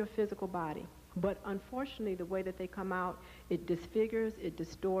out through your physical body. But unfortunately, the way that they come out, it disfigures, it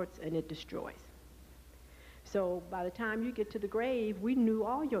distorts, and it destroys. So by the time you get to the grave, we knew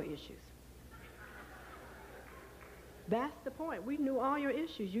all your issues. That's the point. We knew all your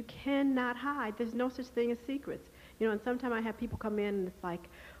issues. You cannot hide. There's no such thing as secrets. You know, and sometimes I have people come in and it's like,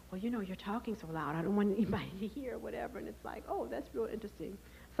 well, you know, you're talking so loud. I don't want anybody to hear or whatever. And it's like, oh, that's real interesting.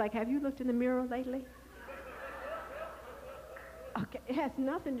 It's like, have you looked in the mirror lately? Okay, it has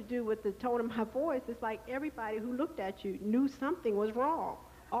nothing to do with the tone of my voice. It's like everybody who looked at you knew something was wrong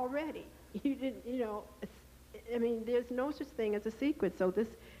already. You didn't, you know, I mean, there's no such thing as a secret. So this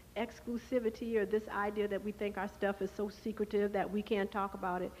exclusivity or this idea that we think our stuff is so secretive that we can't talk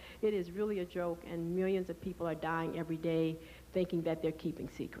about it, it is really a joke, and millions of people are dying every day thinking that they're keeping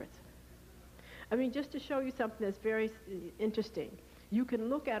secrets. I mean, just to show you something that's very interesting. You can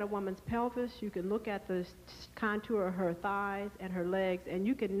look at a woman's pelvis, you can look at the contour of her thighs and her legs, and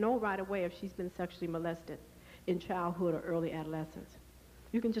you can know right away if she's been sexually molested in childhood or early adolescence.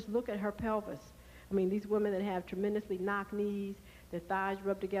 You can just look at her pelvis. I mean, these women that have tremendously knocked knees, their thighs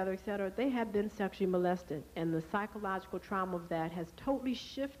rubbed together, etc., they have been sexually molested, and the psychological trauma of that has totally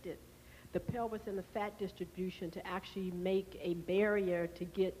shifted the pelvis and the fat distribution to actually make a barrier to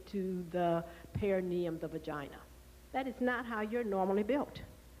get to the perineum, the vagina. That is not how you're normally built.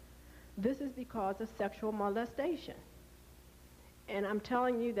 This is because of sexual molestation. And I'm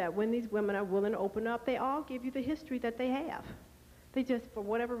telling you that when these women are willing to open up, they all give you the history that they have. They just, for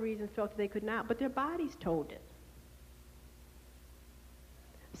whatever reason, felt that they could not, but their bodies told it.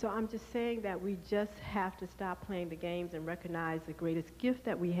 So I'm just saying that we just have to stop playing the games and recognize the greatest gift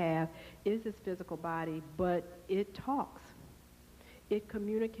that we have is this physical body, but it talks. It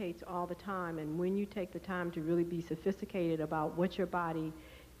communicates all the time, and when you take the time to really be sophisticated about what your body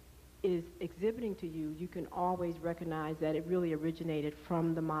is exhibiting to you, you can always recognize that it really originated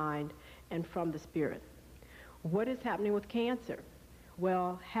from the mind and from the spirit. What is happening with cancer?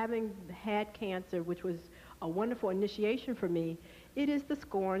 Well, having had cancer, which was a wonderful initiation for me, it is the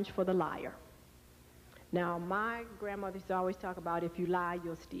scourge for the liar. Now, my grandmother used to always talk about, if you lie,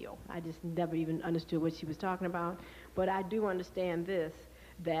 you'll steal. I just never even understood what she was talking about. But I do understand this,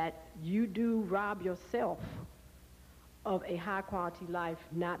 that you do rob yourself of a high-quality life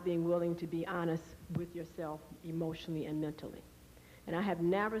not being willing to be honest with yourself emotionally and mentally. And I have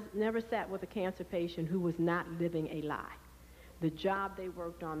never sat with a cancer patient who was not living a lie. The job they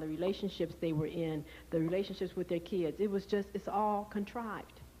worked on, the relationships they were in, the relationships with their kids, it's all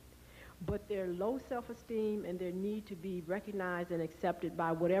contrived. But their low self-esteem and their need to be recognized and accepted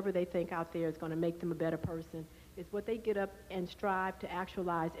by whatever they think out there is going to make them a better person is what they get up and strive to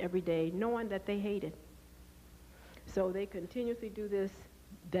actualize every day, knowing that they hate it. So they continuously do this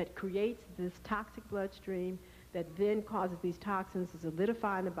that creates this toxic bloodstream that then causes these toxins to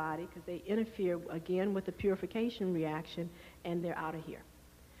solidify in the body because they interfere again with the purification reaction, and they're out of here.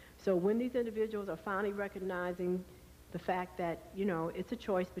 So when these individuals are finally recognizing the fact that, you know, it's a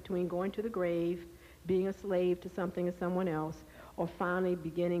choice between going to the grave, being a slave to something or someone else, or finally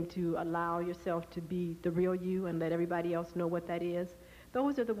beginning to allow yourself to be the real you and let everybody else know what that is,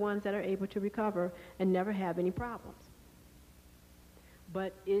 those are the ones that are able to recover and never have any problems.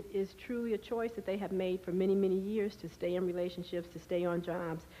 But it is truly a choice that they have made for many, many years to stay in relationships, to stay on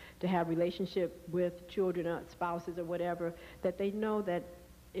jobs, to have relationship with children or spouses or whatever, that they know that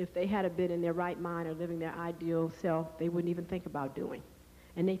if they had been in their right mind or living their ideal self, they wouldn't even think about doing.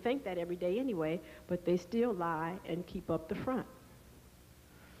 And they think that every day anyway, but they still lie and keep up the front.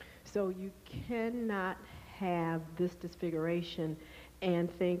 So you cannot have this disfiguration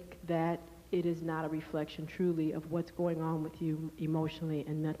and think that it is not a reflection truly of what's going on with you emotionally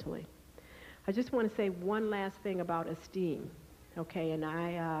and mentally. I just want to say one last thing about esteem, okay? And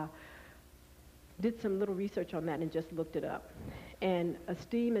I did some little research on that and just looked it up. And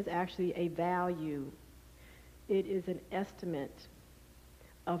esteem is actually a value. It is an estimate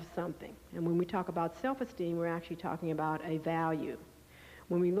of something. And when we talk about self-esteem, we're actually talking about a value.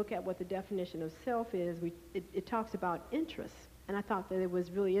 When we look at what the definition of self is, it talks about interest. And I thought that it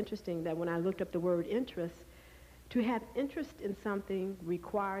was really interesting that when I looked up the word interest, to have interest in something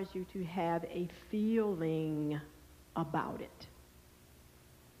requires you to have a feeling about it.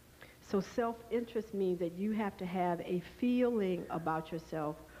 So self-interest means that you have to have a feeling about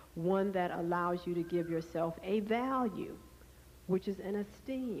yourself, one that allows you to give yourself a value, which is an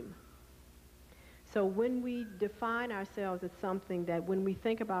esteem. So when we define ourselves as something that when we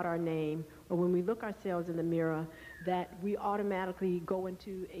think about our name or when we look ourselves in the mirror, that we automatically go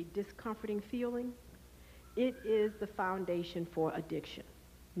into a discomforting feeling, it is the foundation for addiction.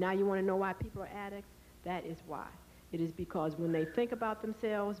 Now you want to know why people are addicts? That is why. It is because when they think about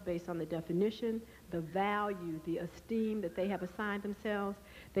themselves based on the definition, the value, the esteem that they have assigned themselves,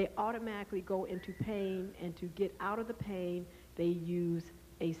 they automatically go into pain, and to get out of the pain, they use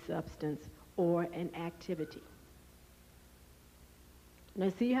a substance or an activity. Now,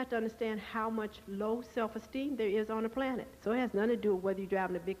 see, you have to understand how much low self-esteem there is on the planet. So it has nothing to do with whether you're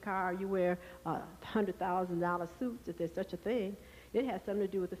driving a big car or you wear $100,000 suits, if there's such a thing. It has something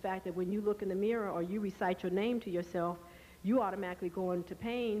to do with the fact that when you look in the mirror or you recite your name to yourself, you automatically go into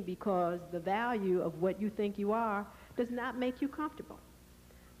pain because the value of what you think you are does not make you comfortable.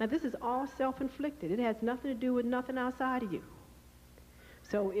 Now, this is all self-inflicted. It has nothing to do with nothing outside of you.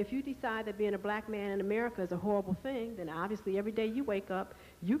 So if you decide that being a black man in America is a horrible thing, then obviously every day you wake up,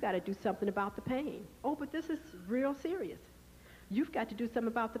 you got to do something about the pain. Oh, but this is real serious. You've got to do something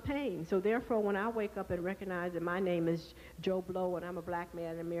about the pain. So therefore, when I wake up and recognize that my name is Joe Blow and I'm a black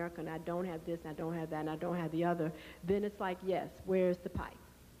man in America and I don't have this and I don't have that and I don't have the other, then it's like, yes, where's the pipe?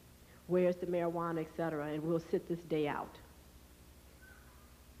 Where's the marijuana, et cetera, and we'll sit this day out.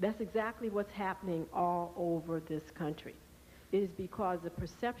 That's exactly what's happening all over this country. It is because the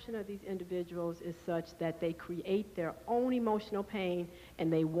perception of these individuals is such that they create their own emotional pain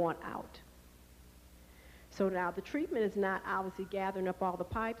and they want out. So now the treatment is not obviously gathering up all the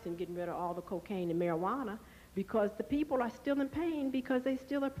pipes and getting rid of all the cocaine and marijuana, because the people are still in pain because they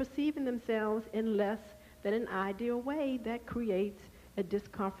still are perceiving themselves in less than an ideal way that creates a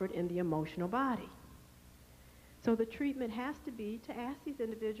discomfort in the emotional body. So the treatment has to be to ask these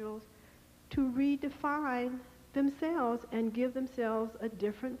individuals to redefine themselves and give themselves a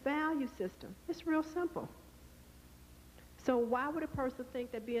different value system. It's real simple. So why would a person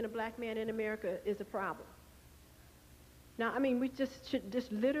think that being a black man in America is a problem? Now, I mean, we just should just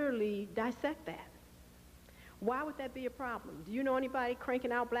literally dissect that. Why would that be a problem? Do you know anybody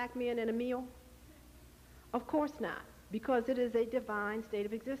cranking out black men in a meal? Of course not, because it is a divine state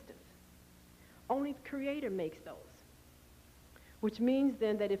of existence. Only the Creator makes those, which means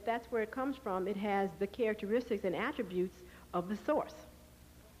then that if that's where it comes from, it has the characteristics and attributes of the source,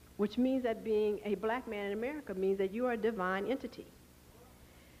 which means that being a black man in America means that you are a divine entity.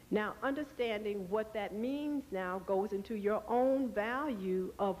 Now, understanding what that means now goes into your own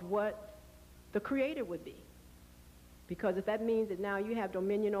value of what the Creator would be. Because if that means that now you have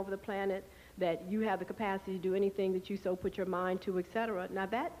dominion over the planet, that you have the capacity to do anything that you so put your mind to, etc., now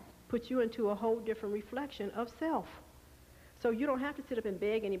that puts you into a whole different reflection of self. So you don't have to sit up and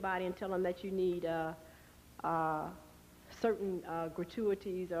beg anybody and tell them that you need certain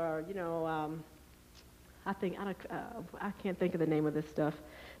gratuities or, you know, I can't think of the name of this stuff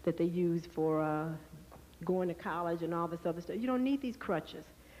that they use for going to college and all this other stuff. You don't need these crutches.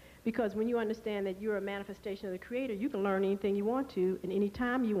 Because when you understand that you're a manifestation of the Creator, you can learn anything you want to and any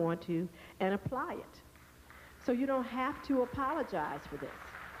time you want to and apply it. So you don't have to apologize for this.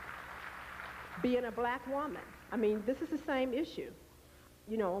 Being a black woman, I mean, this is the same issue.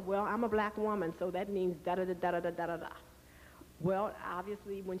 You know, well, I'm a black woman, so that means da-da-da-da-da-da-da-da. Well,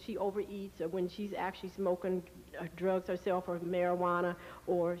 obviously, when she overeats or when she's actually smoking drugs herself or marijuana,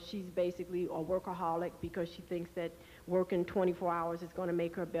 or she's basically a workaholic because she thinks that working 24 hours is going to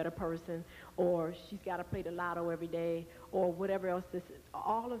make her a better person, or she's got to play the lotto every day, or whatever else this is.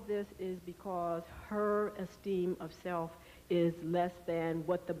 All of this is because her esteem of self is less than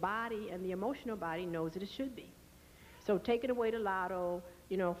what the body and the emotional body knows that it should be. So taking away the lotto,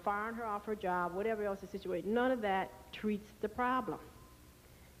 you know, firing her off her job, whatever else the situation, none of that treats the problem.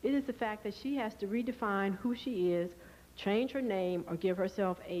 It is the fact that she has to redefine who she is, change her name, or give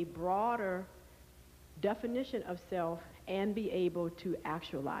herself a broader definition of self and be able to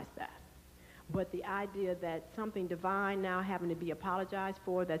actualize that. But the idea that something divine now having to be apologized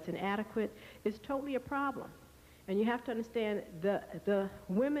for that's inadequate is totally a problem. And you have to understand the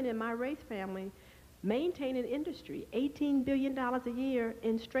women in my race family maintain an industry, $18 billion a year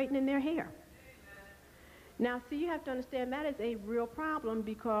in straightening their hair. Now, see, you have to understand that is a real problem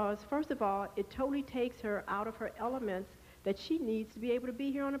because, first of all, it totally takes her out of her elements that she needs to be able to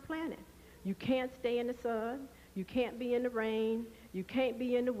be here on the planet. You can't stay in the sun. You can't be in the rain. You can't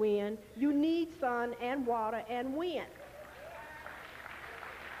be in the wind. You need sun and water and wind.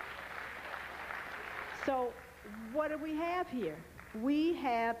 So what do we have here? We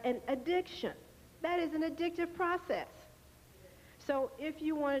have an addiction. That is an addictive process. So if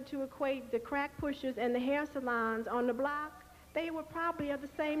you wanted to equate the crack pushers and the hair salons on the block, they were probably of the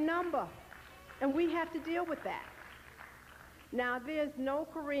same number. And we have to deal with that. Now, there's no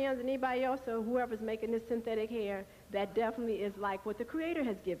Koreans, anybody else, or whoever's making this synthetic hair, that definitely is like what the Creator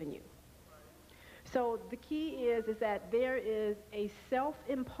has given you. So the key is that there is a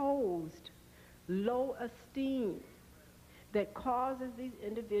self-imposed low esteem that causes these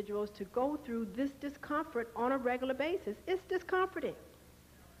individuals to go through this discomfort on a regular basis. It's discomforting.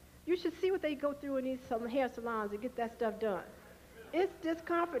 You should see what they go through in these hair salons to get that stuff done. It's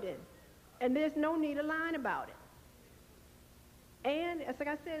discomforting, and there's no need of lying about it. And, as like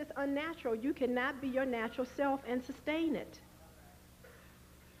I said, it's unnatural. You cannot be your natural self and sustain it.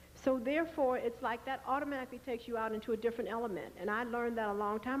 So therefore, it's like that automatically takes you out into a different element. And I learned that a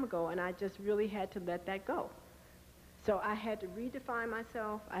long time ago, and I just really had to let that go. So I had to redefine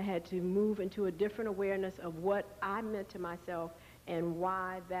myself. I had to move into a different awareness of what I meant to myself and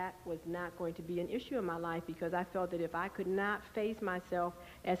why that was not going to be an issue in my life, because I felt that if I could not face myself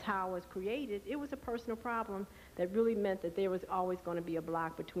as how I was created, it was a personal problem that really meant that there was always going to be a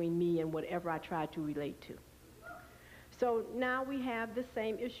block between me and whatever I tried to relate to. So now we have the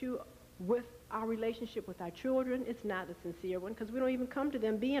same issue with our relationship with our children. It's not a sincere one because we don't even come to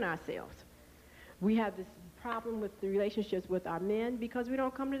them being ourselves. We have this problem with the relationships with our men because we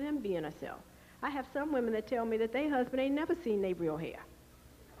don't come to them being ourselves. I have some women that tell me that their husband ain't never seen their real hair.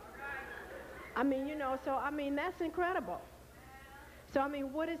 I mean, you know, so, I mean, that's incredible. So, I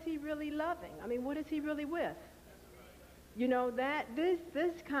mean, what is he really loving? I mean, what is he really with? You know, that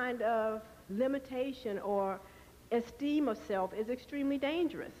this kind of limitation or esteem of self is extremely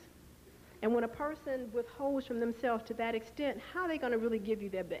dangerous. And when a person withholds from themselves to that extent, how are they going to really give you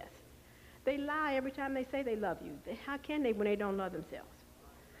their best? They lie every time they say they love you. How can they when they don't love themselves?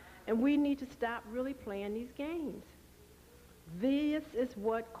 And we need to stop really playing these games. This is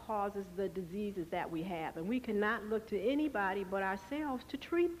what causes the diseases that we have. And we cannot look to anybody but ourselves to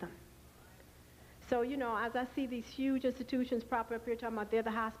treat them. So, you know, as I see these huge institutions propping up here talking about they're the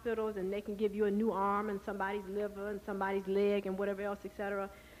hospitals and they can give you a new arm and somebody's liver and somebody's leg and whatever else, etc.,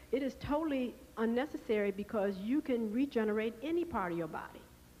 It is totally unnecessary because you can regenerate any part of your body.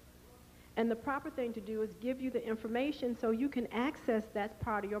 And the proper thing to do is give you the information so you can access that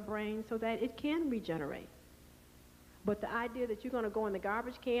part of your brain so that it can regenerate. But the idea that you're going to go in the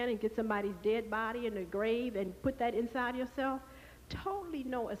garbage can and get somebody's dead body in the grave and put that inside yourself, totally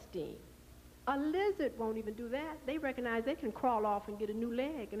no esteem. A lizard won't even do that. They recognize they can crawl off and get a new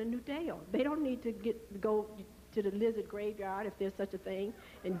leg and a new tail. They don't need to go to the lizard graveyard, if there's such a thing,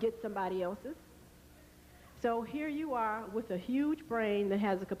 and get somebody else's. So here you are with a huge brain that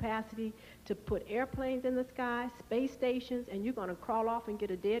has the capacity to put airplanes in the sky, space stations, and you're going to crawl off and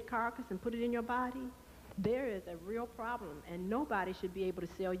get a dead carcass and put it in your body? There is a real problem, and nobody should be able to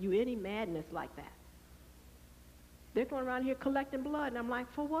sell you any madness like that. They're going around here collecting blood, and I'm like,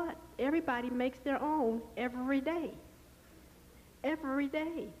 for what? Everybody makes their own every day. Every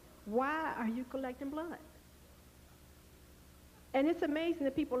day. Why are you collecting blood? And it's amazing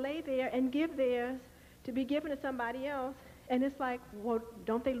that people lay there and give theirs to be given to somebody else, and it's like, well,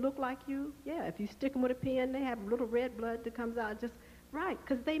 don't they look like you? Yeah, if you stick them with a pen, they have little red blood that comes out just right,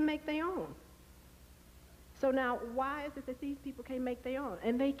 because they make their own. So now, why is it that these people can't make their own?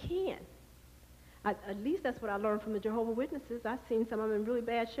 And they can. At least that's what I learned from the Jehovah's Witnesses. I've seen some of them in really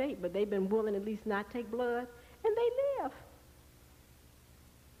bad shape, but they've been willing to at least not take blood, and they live.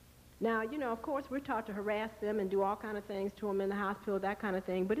 Now, you know, of course, we're taught to harass them and do all kind of things to them in the hospital, that kind of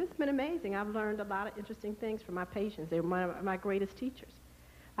thing, but it's been amazing. I've learned a lot of interesting things from my patients. They're my greatest teachers.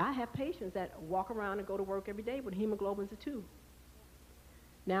 I have patients that walk around and go to work every day with hemoglobins of 2.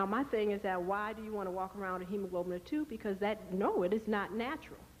 Now, my thing is that why do you want to walk around with a hemoglobin of 2? Because no, it is not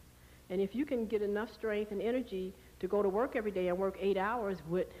natural. And if you can get enough strength and energy to go to work every day and work 8 hours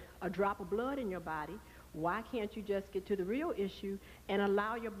with a drop of blood in your body, why can't you just get to the real issue and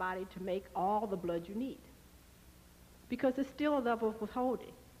allow your body to make all the blood you need? Because it's still a level of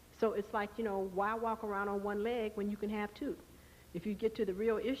withholding. So it's like, you know, why walk around on one leg when you can have 2? If you get to the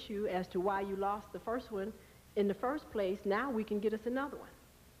real issue as to why you lost the first one in the first place, now we can get us another one.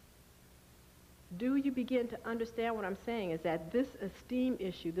 Do you begin to understand what I'm saying? Is that this esteem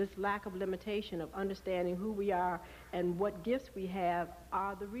issue, this lack of limitation of understanding who we are and what gifts we have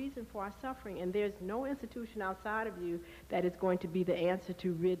are the reason for our suffering. And there's no institution outside of you that is going to be the answer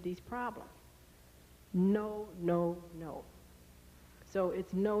to rid these problems. No, no, no. So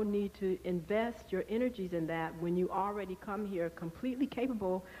it's no need to invest your energies in that when you already come here completely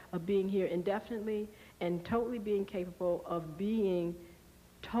capable of being here indefinitely and totally being capable of being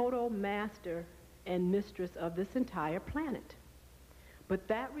total master and mistress of this entire planet. But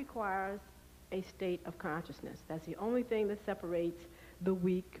that requires a state of consciousness. That's the only thing that separates the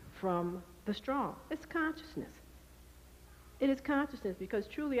weak from the strong. It's consciousness. It is consciousness, because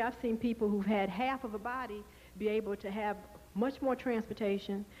truly I've seen people who've had half of a body be able to have much more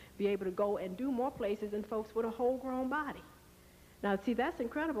transportation, be able to go and do more places than folks with a whole grown body. Now, see, that's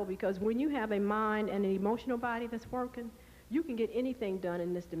incredible, because when you have a mind and an emotional body that's working, you can get anything done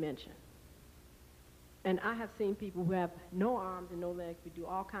in this dimension. And I have seen people who have no arms and no legs. We do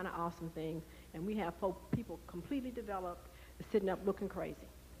all kind of awesome things. And we have people completely developed sitting up looking crazy.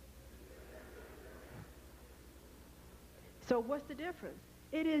 So what's the difference?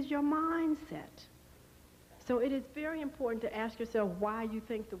 It is your mindset. So it is very important to ask yourself why you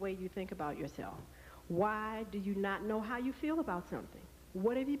think the way you think about yourself. Why do you not know how you feel about something?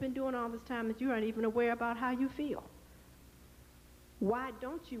 What have you been doing all this time that you aren't even aware about how you feel? Why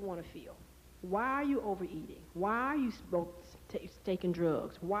don't you want to feel? Why are you overeating? Why are you taking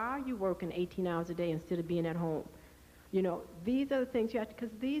drugs? Why are you working 18 hours a day instead of being at home? You know, these are the things you have to,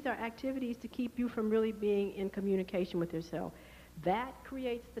 because these are activities to keep you from really being in communication with yourself. That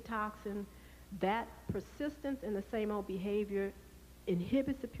creates the toxin. That persistence in the same old behavior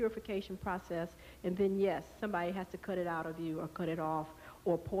inhibits the purification process, and then yes, somebody has to cut it out of you or cut it off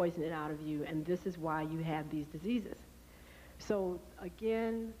or poison it out of you, and this is why you have these diseases. So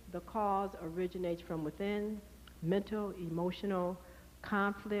again, the cause originates from within: mental, emotional,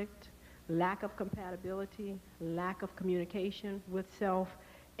 conflict, lack of compatibility, lack of communication with self,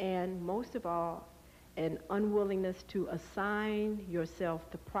 and most of all, an unwillingness to assign yourself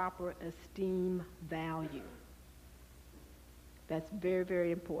the proper esteem value. That's very,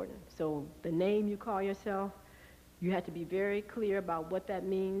 very important. So the name you call yourself, you have to be very clear about what that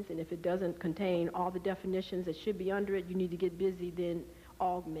means, and if it doesn't contain all the definitions that should be under it, you need to get busy then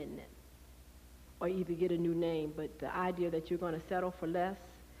augmenting it, or either get a new name. But the idea that you're going to settle for less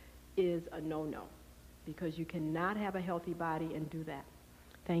is a no-no, because you cannot have a healthy body and do that.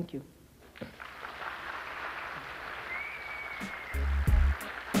 Thank you.